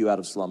shake you out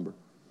of slumber.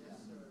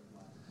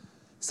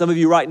 Some of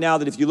you right now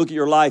that if you look at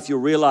your life, you'll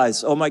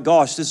realize, oh my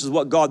gosh, this is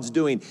what God's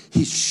doing.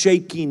 He's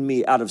shaking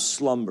me out of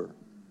slumber.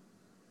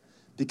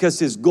 Because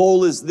his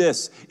goal is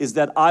this, is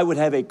that I would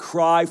have a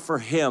cry for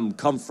him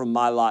come from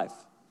my life.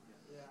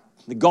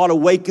 That God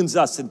awakens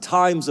us in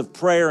times of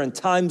prayer and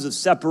times of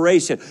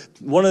separation.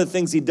 One of the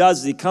things he does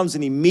is he comes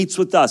and he meets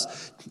with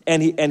us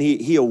and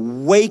he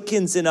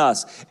awakens in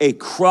us a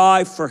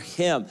cry for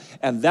him.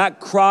 And that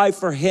cry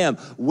for him,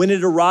 when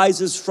it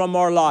arises from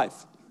our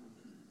life,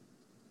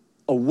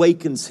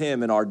 awakens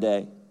him in our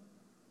day.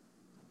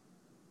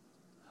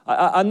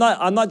 I'm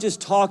not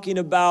just talking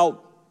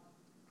about.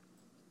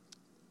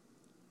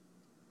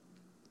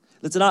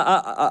 Listen,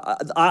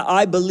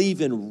 I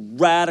believe in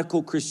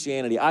radical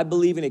Christianity. I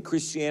believe in a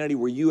Christianity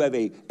where you have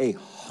a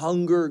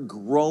hunger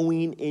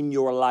growing in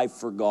your life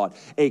for God,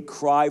 a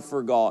cry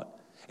for God,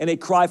 and a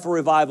cry for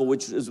revival,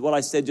 which is what I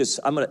said.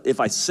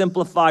 If I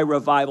simplify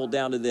revival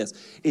down to this,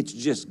 it's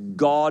just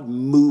God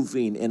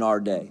moving in our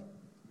day.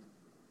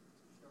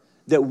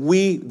 That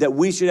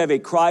we should have a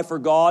cry for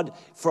God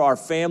for our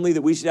family.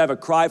 That we should have a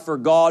cry for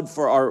God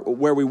for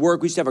where we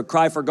work. We should have a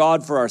cry for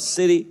God for our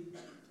city.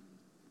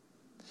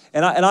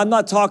 And I'm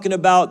not talking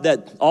about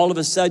that all of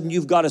a sudden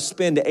you've got to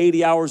spend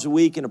 80 hours a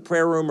week in a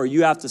prayer room or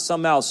you have to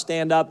somehow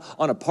stand up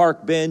on a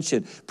park bench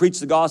and preach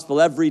the gospel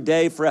every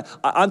day.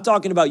 I'm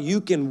talking about you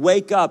can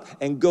wake up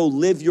and go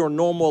live your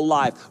normal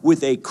life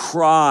with a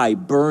cry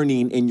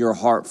burning in your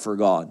heart for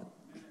God.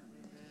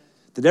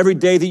 That every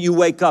day that you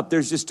wake up,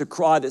 there's just a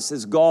cry that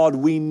says, God,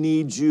 we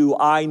need you.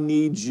 I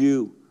need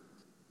you.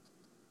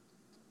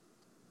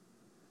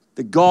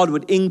 That God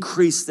would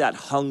increase that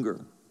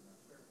hunger.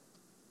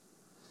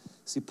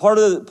 See, part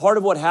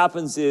of what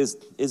happens is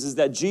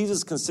that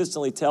Jesus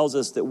consistently tells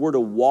us that we're to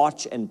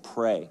watch and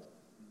pray.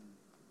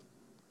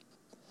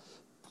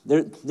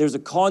 There's a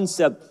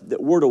concept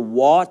that we're to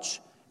watch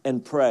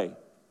and pray.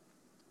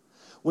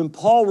 When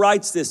Paul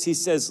writes this, he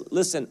says,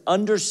 listen,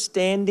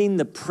 understanding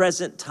the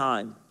present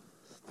time.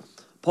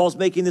 Paul's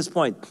making this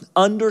point.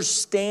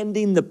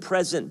 Understanding the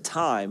present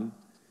time,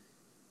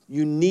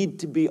 you need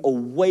to be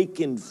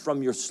awakened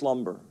from your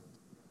slumber.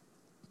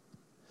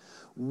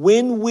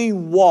 When we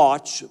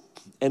watch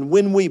and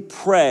when we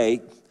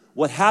pray,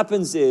 what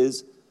happens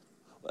is,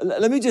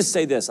 let me just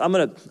say this. I'm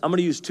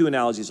gonna use two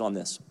analogies on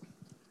this.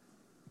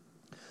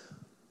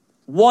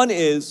 One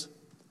is,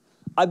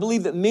 I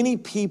believe that many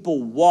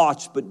people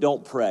watch but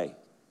don't pray.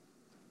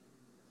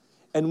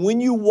 And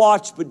when you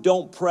watch but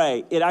don't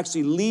pray, it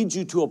actually leads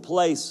you to a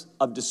place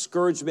of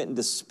discouragement and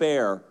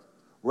despair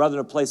rather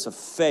than a place of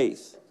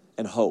faith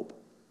and hope.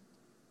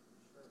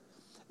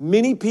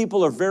 Many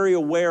people are very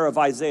aware of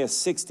Isaiah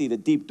 60,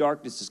 that deep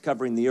darkness is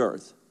covering the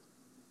earth.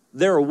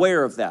 They're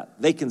aware of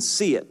that. They can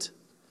see it.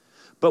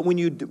 But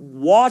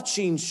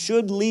watching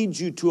should lead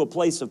you to a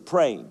place of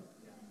praying.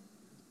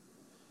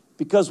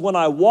 Because when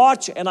I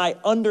watch and I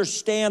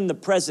understand the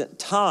present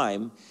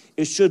time,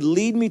 it should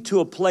lead me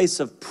to a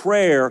place of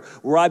prayer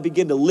where I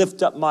begin to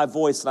lift up my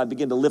voice and I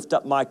begin to lift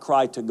up my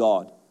cry to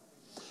God.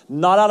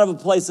 Not out of a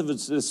place of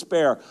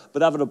despair,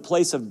 but out of a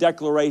place of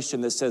declaration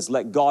that says,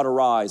 let God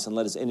arise and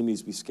let his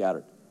enemies be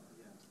scattered.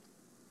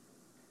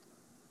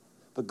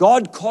 But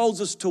God calls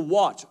us to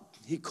watch.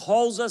 He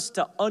calls us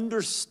to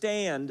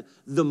understand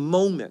the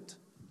moment.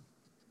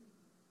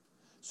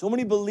 So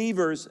many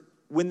believers,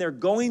 when they're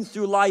going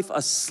through life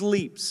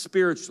asleep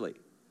spiritually,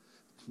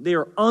 they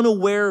are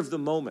unaware of the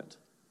moment.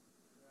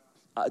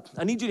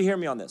 I need you to hear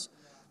me on this.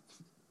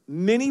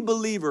 Many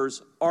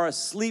believers are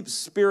asleep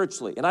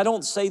spiritually, and I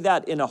don't say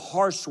that in a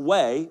harsh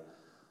way.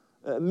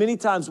 Many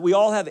times we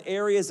all have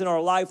areas in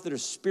our life that are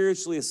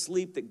spiritually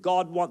asleep that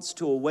God wants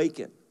to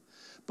awaken.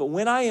 But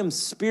when I am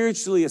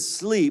spiritually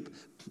asleep,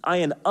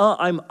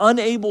 I'm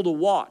unable to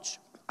watch.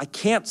 I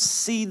can't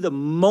see the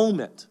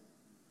moment.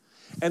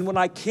 And when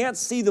I can't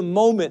see the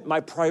moment, my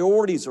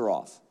priorities are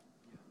off.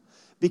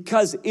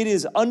 Because it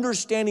is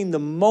understanding the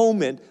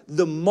moment.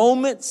 The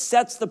moment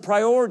sets the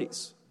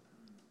priorities.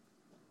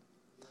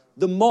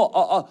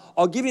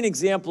 I'll give you an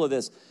example of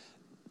this.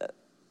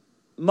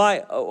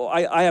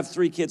 I have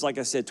 3 kids, like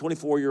I said,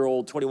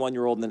 24-year-old,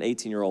 21-year-old, and an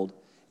 18-year-old.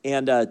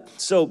 And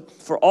so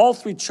for all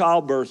 3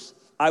 childbirths,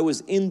 I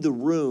was in the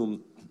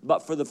room.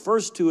 But for the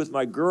first 2 with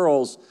my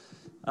girls,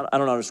 I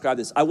don't know how to describe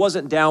this. I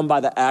wasn't down by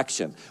the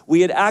action.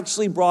 We had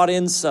actually brought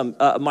in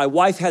my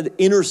wife had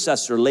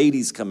intercessor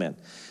ladies come in.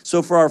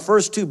 So for our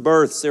first 2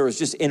 births, there was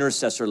just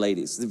intercessor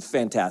ladies. They're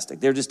fantastic.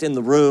 They're just in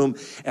the room,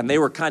 and they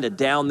were kind of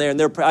down there.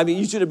 And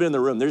you should have been in the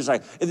room. They're just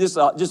like, it's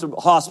just a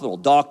hospital,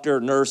 doctor,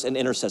 nurse, and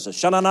intercessor.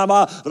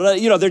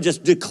 Shananama, they're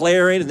just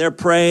declaring, and they're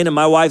praying, and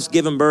my wife's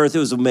giving birth. It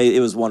was amazing. It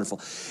was wonderful.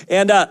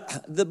 And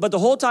but the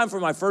whole time for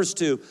my first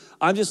 2,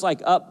 I'm just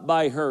like up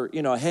by her,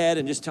 head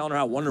and just telling her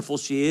how wonderful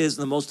she is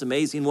and the most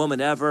amazing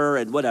woman ever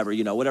and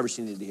whatever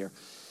she needed to hear.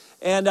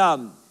 And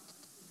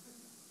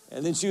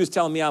then she was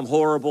telling me I'm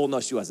horrible. No,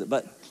 she wasn't.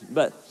 But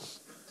for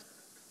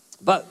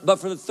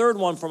the third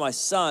one, for my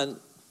son,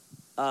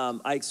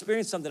 I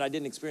experienced something I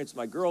didn't experience with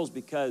my girls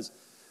because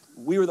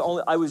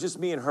I was just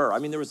me and her. I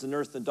mean, there was the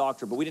nurse and the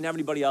doctor, but we didn't have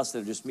anybody else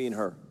there, just me and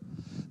her.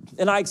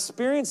 And I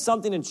experienced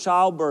something in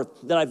childbirth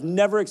that I've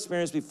never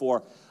experienced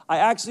before. I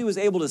actually was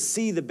able to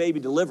see the baby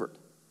delivered.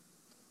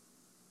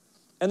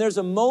 And there's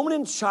a moment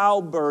in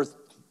childbirth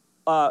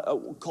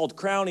called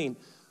crowning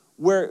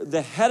where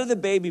the head of the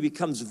baby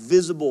becomes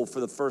visible for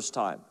the first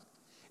time.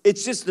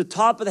 It's just the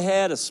top of the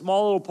head, a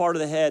small little part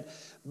of the head,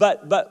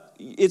 but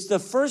it's the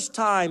first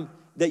time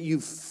that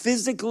you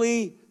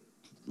physically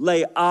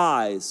lay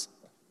eyes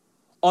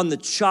on the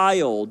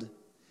child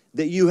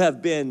that you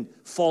have been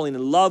falling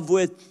in love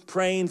with,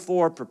 praying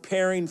for,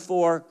 preparing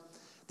for.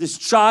 This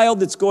child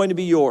that's going to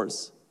be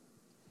yours.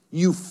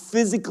 You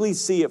physically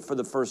see it for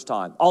the first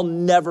time. I'll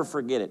never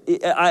forget it.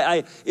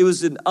 It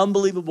was an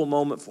unbelievable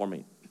moment for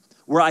me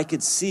where I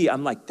could see,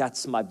 I'm like,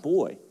 that's my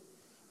boy.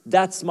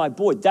 That's my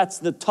boy. That's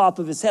the top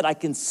of his head. I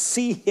can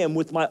see him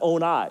with my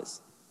own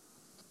eyes.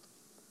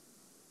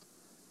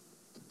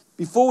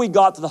 Before we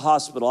got to the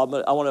hospital,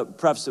 I want to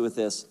preface it with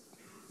this.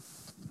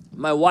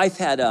 My wife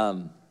had,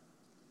 it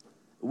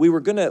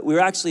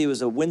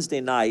was a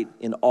Wednesday night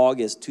in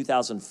August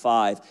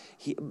 2005.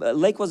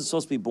 Lake wasn't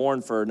supposed to be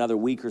born for another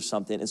week or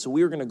something, and so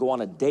we were going to go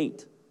on a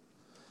date.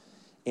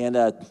 And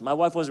my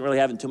wife wasn't really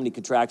having too many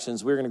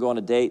contractions. We were going to go on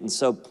a date.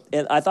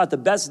 And I thought the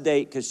best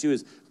date, because she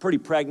was pretty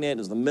pregnant,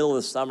 it was the middle of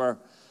the summer,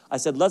 I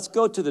said, let's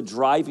go to the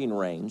driving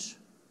range.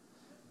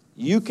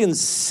 You can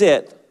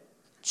sit,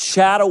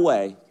 chat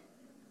away,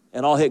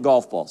 and I'll hit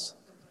golf balls.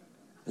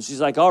 And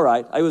she's like, all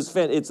right.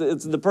 It's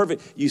the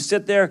perfect, you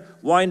sit there,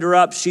 wind her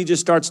up, she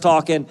just starts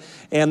talking,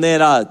 and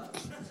then I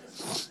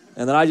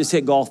just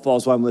hit golf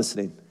balls while I'm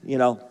listening, you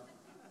know.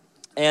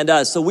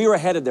 And so we were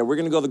headed there. We're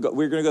gonna go to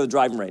the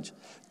driving range,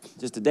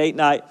 just a date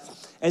night.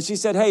 And she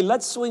said, hey,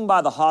 let's swing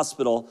by the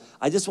hospital.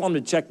 I just want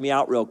them to check me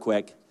out real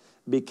quick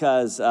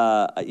because,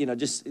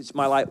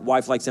 my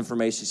wife likes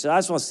information. She said, I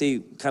just want to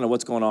see kind of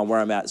what's going on, where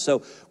I'm at.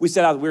 So we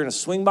said we were going to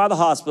swing by the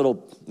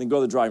hospital and go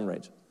to the driving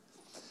range.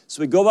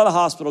 So we go by the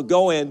hospital,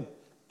 go in,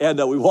 and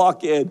we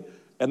walk in,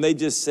 and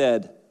they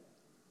said,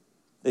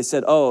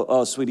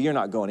 oh, sweetie, you're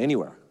not going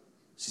anywhere.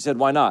 She said,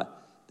 why not?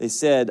 They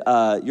said,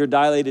 you're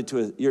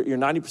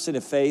 90%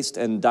 effaced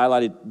and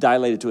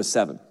dilated to a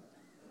 7.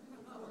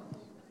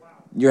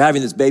 You're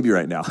having this baby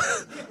right now.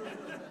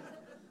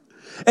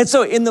 And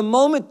so in the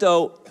moment,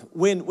 though,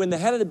 when the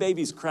head of the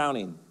baby's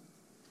crowning,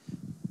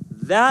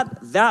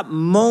 that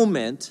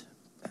moment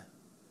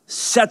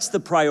sets the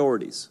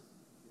priorities.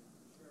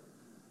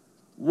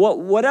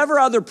 Whatever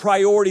other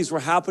priorities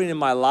were happening in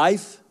my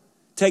life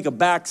take a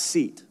back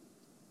seat.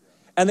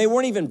 And they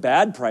weren't even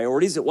bad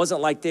priorities. It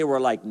wasn't like they were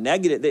like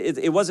negative.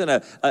 It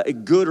wasn't a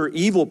good or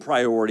evil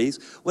priorities.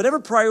 Whatever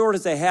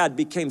priorities they had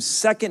became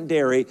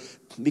secondary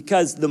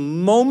because the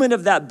moment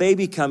of that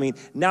baby coming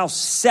now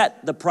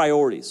set the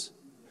priorities.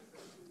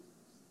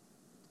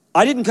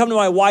 I didn't come to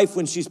my wife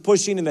when she's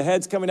pushing and the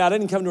head's coming out. I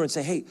didn't come to her and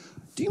say, hey,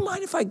 do you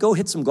mind if I go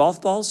hit some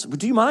golf balls?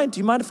 Do you mind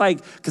if I,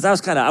 because I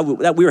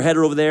was we were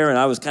headed over there and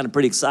I was kind of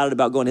pretty excited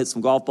about going to hit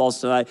some golf balls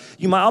tonight.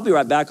 You mind? I'll be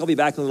right back. I'll be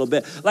back in a little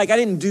bit. Like I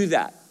didn't do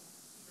that.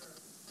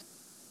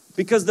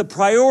 Because the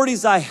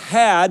priorities I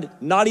had,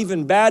 not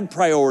even bad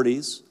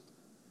priorities,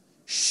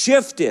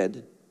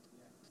 shifted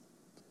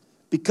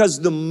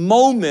because the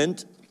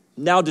moment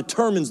now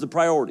determines the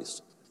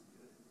priorities.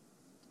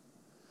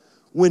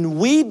 When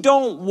we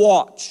don't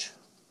watch,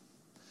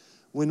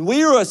 when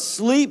we are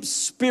asleep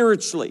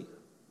spiritually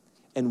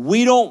and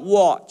we don't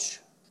watch,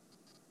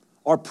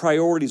 our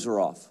priorities are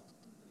off.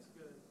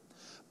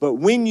 But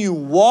when you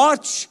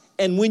watch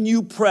and when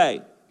you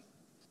pray,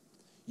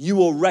 you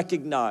will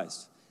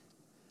recognize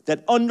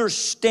that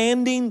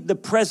understanding the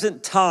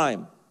present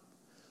time,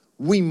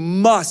 we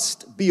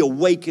must be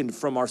awakened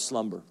from our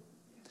slumber.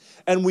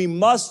 And we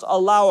must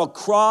allow a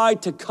cry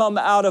to come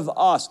out of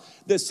us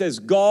that says,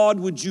 God,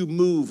 would you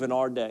move in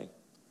our day?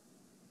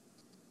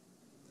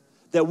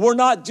 That we're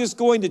not just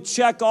going to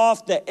check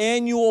off the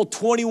annual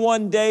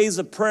 21 days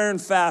of prayer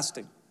and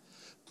fasting.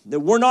 That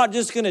we're not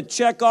just going to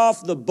check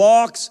off the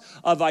box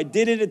of I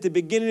did it at the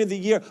beginning of the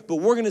year, but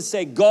we're going to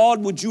say,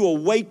 God, would you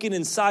awaken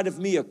inside of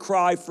me a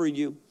cry for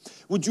you?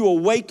 Would you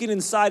awaken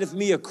inside of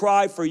me a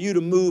cry for you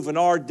to move in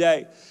our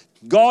day?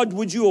 God,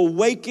 would you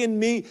awaken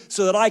me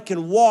so that I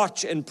can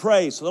watch and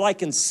pray, so that I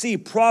can see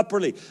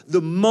properly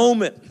the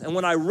moment. And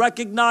when I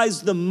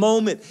recognize the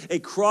moment, a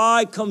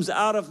cry comes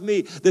out of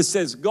me that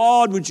says,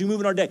 God, would you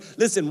move in our day?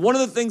 Listen, one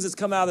of the things that's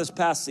come out of this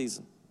past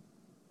season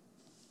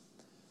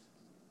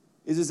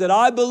is that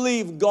I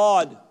believe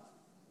God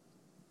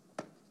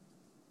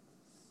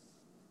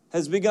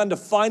has begun to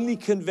finally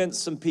convince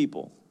some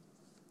people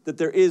that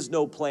there is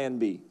no plan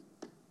B.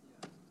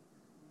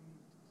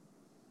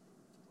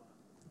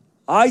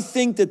 I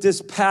think that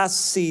this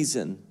past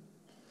season,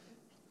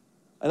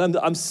 and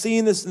I'm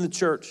seeing this in the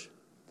church,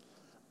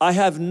 I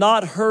have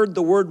not heard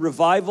the word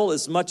revival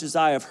as much as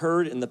I have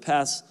heard in the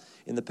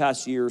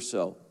past year or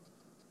so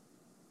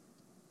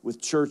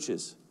with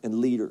churches and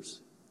leaders.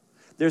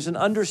 There's an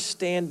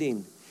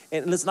understanding,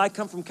 and listen, I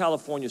come from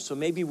California, so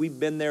maybe we've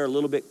been there a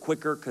little bit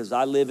quicker because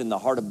I live in the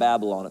heart of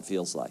Babylon, it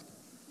feels like.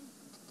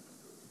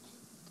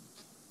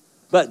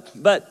 But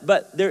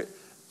there,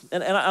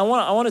 and I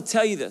want to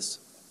tell you this.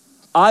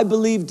 I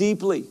believe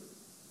deeply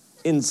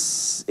in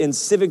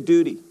civic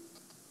duty.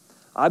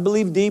 I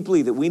believe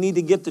deeply that we need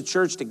to get the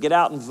church to get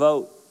out and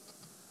vote.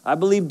 I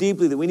believe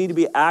deeply that we need to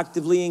be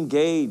actively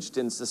engaged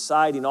in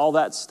society and all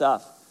that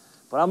stuff.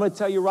 But I'm going to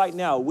tell you right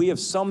now, we have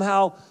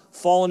somehow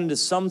fallen into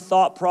some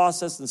thought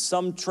process and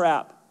some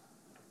trap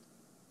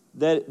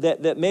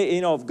that may,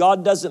 if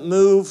God doesn't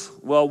move,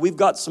 well, we've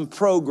got some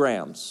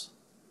programs.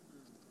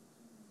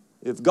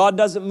 If God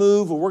doesn't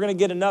move, well, we're going to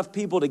get enough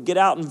people to get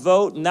out and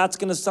vote, and that's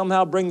going to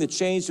somehow bring the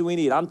change that we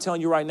need. I'm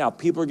telling you right now,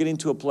 people are getting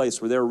to a place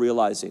where they're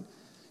realizing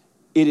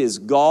it is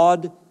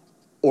God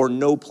or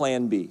no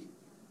plan B.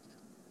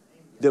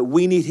 That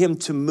we need him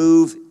to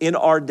move in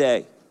our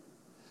day.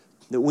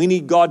 That we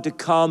need God to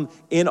come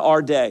in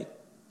our day.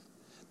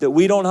 That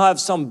we don't have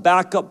some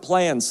backup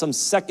plan, some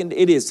second,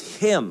 it is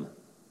him.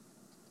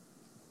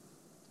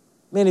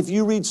 Man, if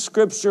you read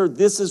Scripture,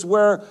 this is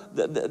where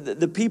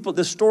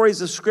the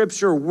stories of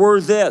Scripture were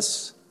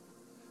this.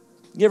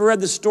 You ever read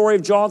the story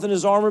of Jonathan,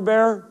 his armor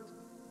bearer?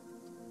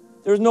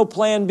 There's no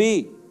plan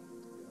B.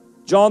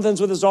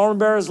 Jonathan's with his armor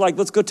bearers like,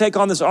 let's go take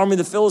on this army of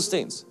the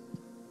Philistines.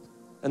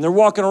 And they're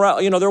walking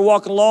around, they're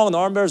walking along, and the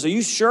armor bearers, are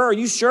you sure? Are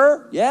you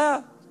sure?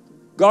 Yeah.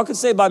 God could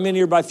say by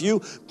many or by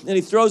few. And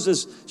he throws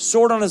his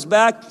sword on his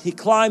back. He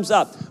climbs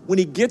up. When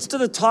he gets to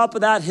the top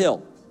of that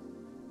hill,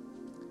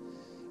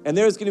 and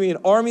there's going to be an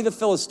army of the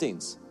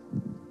Philistines.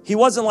 He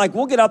wasn't like,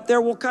 we'll get up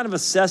there, we'll kind of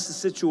assess the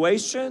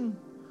situation.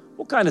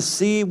 We'll kind of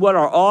see what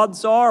our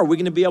odds are. Are we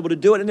going to be able to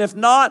do it? And if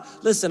not,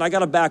 listen, I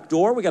got a back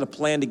door. We got a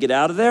plan to get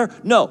out of there.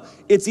 No,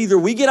 it's either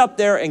we get up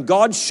there and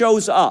God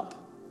shows up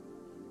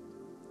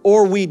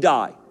or we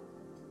die.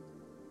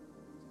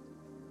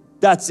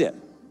 That's it.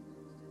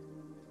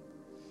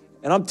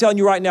 And I'm telling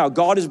you right now,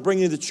 God is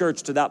bringing the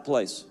church to that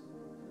place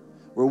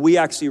where we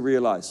actually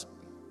realize,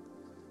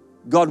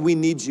 God, we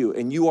need you,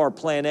 and you are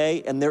plan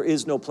A, and there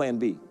is no plan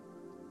B.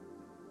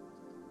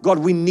 God,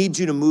 we need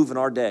you to move in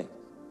our day.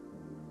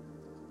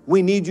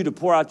 We need you to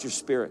pour out your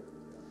Spirit.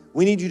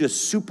 We need you to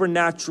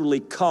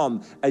supernaturally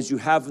come as you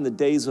have in the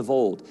days of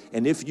old.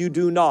 And if you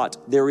do not,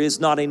 there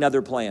is not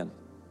another plan.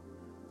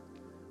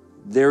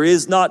 There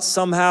is not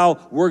somehow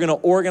we're going to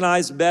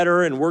organize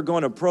better and we're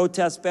going to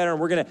protest better and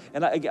we're going to,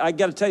 and I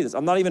got to tell you this,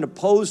 I'm not even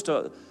opposed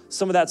to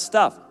some of that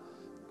stuff.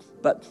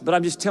 But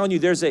I'm just telling you,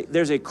 there's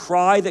a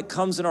cry that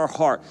comes in our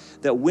heart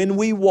that when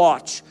we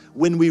watch,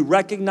 when we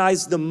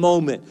recognize the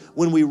moment,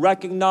 when we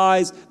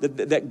recognize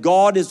that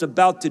God is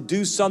about to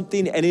do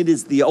something and it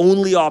is the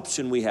only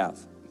option we have,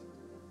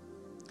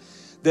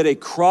 that a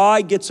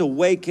cry gets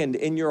awakened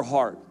in your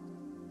heart.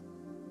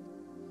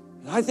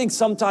 And I think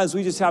sometimes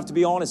we just have to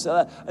be honest.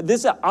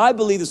 I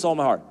believe this with all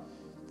my heart.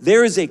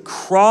 There is a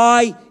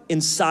cry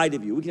inside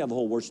of you. We can have the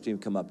whole worship team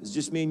come up. Is it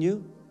just me and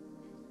you?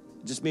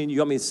 Just me and you?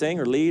 You want me to sing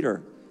or lead,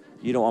 or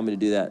you don't want me to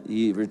do that?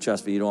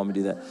 Trust me, you don't want me to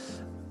do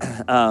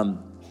that.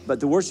 But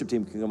the worship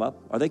team can come up.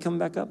 Are they coming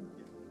back up?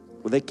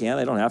 Well, they can.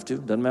 They don't have to.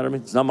 Doesn't matter to me.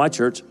 It's not my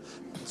church.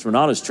 It's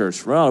Renata's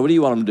church. Renata, what do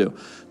you want them to do?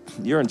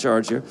 You're in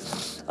charge here.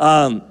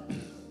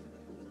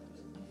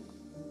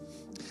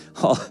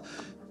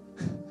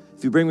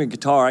 If you bring me a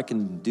guitar, I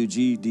can do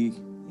G, D,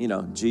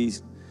 G,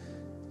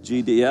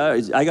 D. Yeah,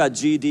 I got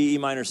G, D, E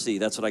minor, C.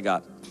 That's what I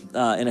got.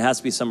 And it has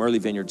to be some early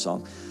Vineyard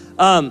song.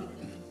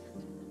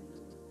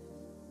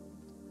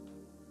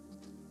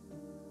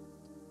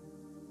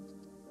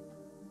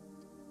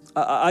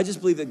 I just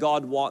believe that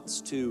God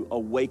wants to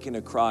awaken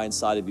a cry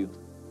inside of you.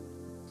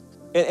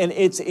 And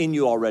it's in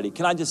you already.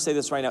 Can I just say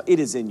this right now? It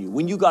is in you.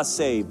 When you got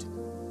saved,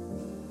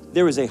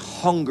 there was a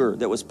hunger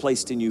that was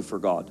placed in you for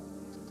God.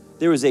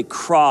 There was a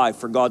cry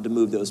for God to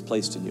move that was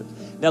placed in you.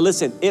 Now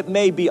listen, it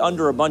may be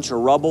under a bunch of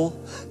rubble.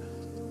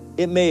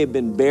 It may have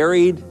been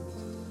buried.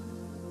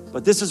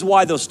 But this is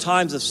why those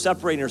times of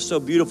separating are so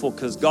beautiful,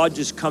 because God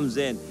just comes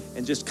in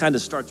and just kind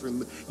of starts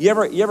removing. You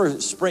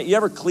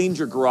ever cleaned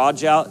your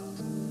garage out?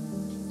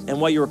 And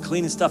while you were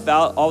cleaning stuff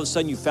out, all of a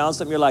sudden you found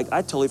something, you're like,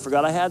 I totally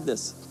forgot I had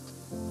this.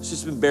 It's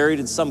just been buried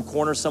in some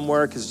corner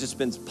somewhere because it's just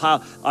been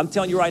piled. I'm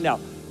telling you right now,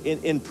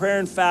 in prayer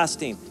and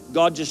fasting,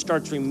 God just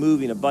starts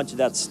removing a bunch of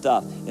that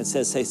stuff and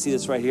says, hey, see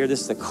this right here?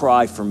 This is the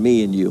cry for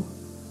me and you.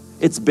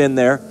 It's been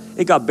there.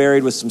 It got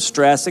buried with some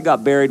stress. It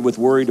got buried with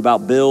worried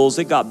about bills.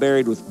 It got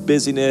buried with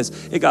busyness.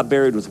 It got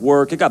buried with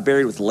work. It got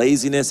buried with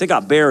laziness. It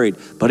got buried,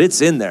 but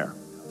it's in there.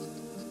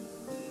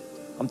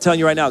 I'm telling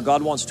you right now,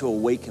 God wants to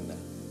awaken that.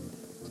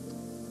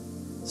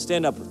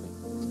 Stand up with me.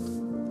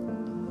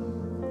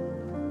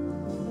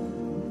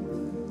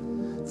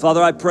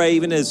 Father, I pray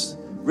even as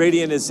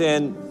Radiant is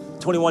in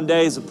 21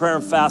 days of prayer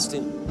and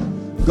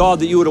fasting, God,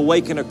 that you would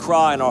awaken a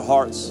cry in our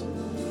hearts,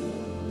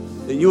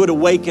 that you would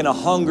awaken a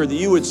hunger, that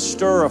you would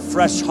stir a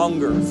fresh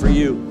hunger for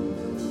you,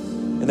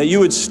 and that you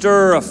would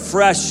stir a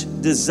fresh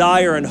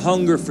desire and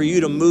hunger for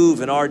you to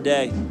move in our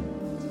day.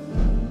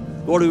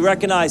 Lord, we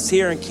recognize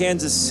here in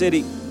Kansas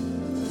City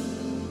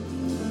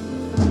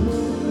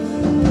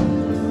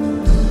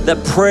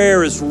that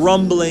prayer is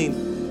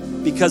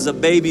rumbling because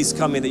of babies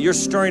coming, that you're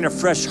stirring a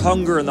fresh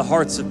hunger in the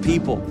hearts of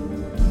people.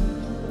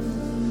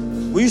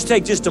 Will you just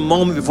take just a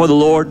moment before the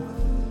Lord?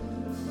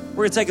 We're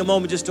going to take a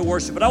moment just to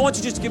worship, but I want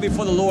you just to get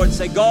before the Lord and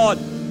say, God,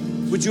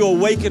 would you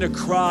awaken a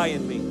cry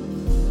in me?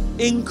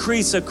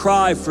 Increase a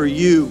cry for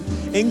you.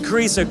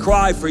 Increase a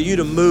cry for you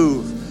to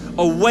move.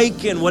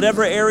 Awaken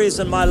whatever areas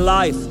in my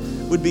life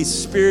would be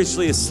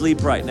spiritually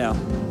asleep right now.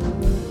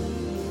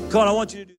 Come on, I want you to do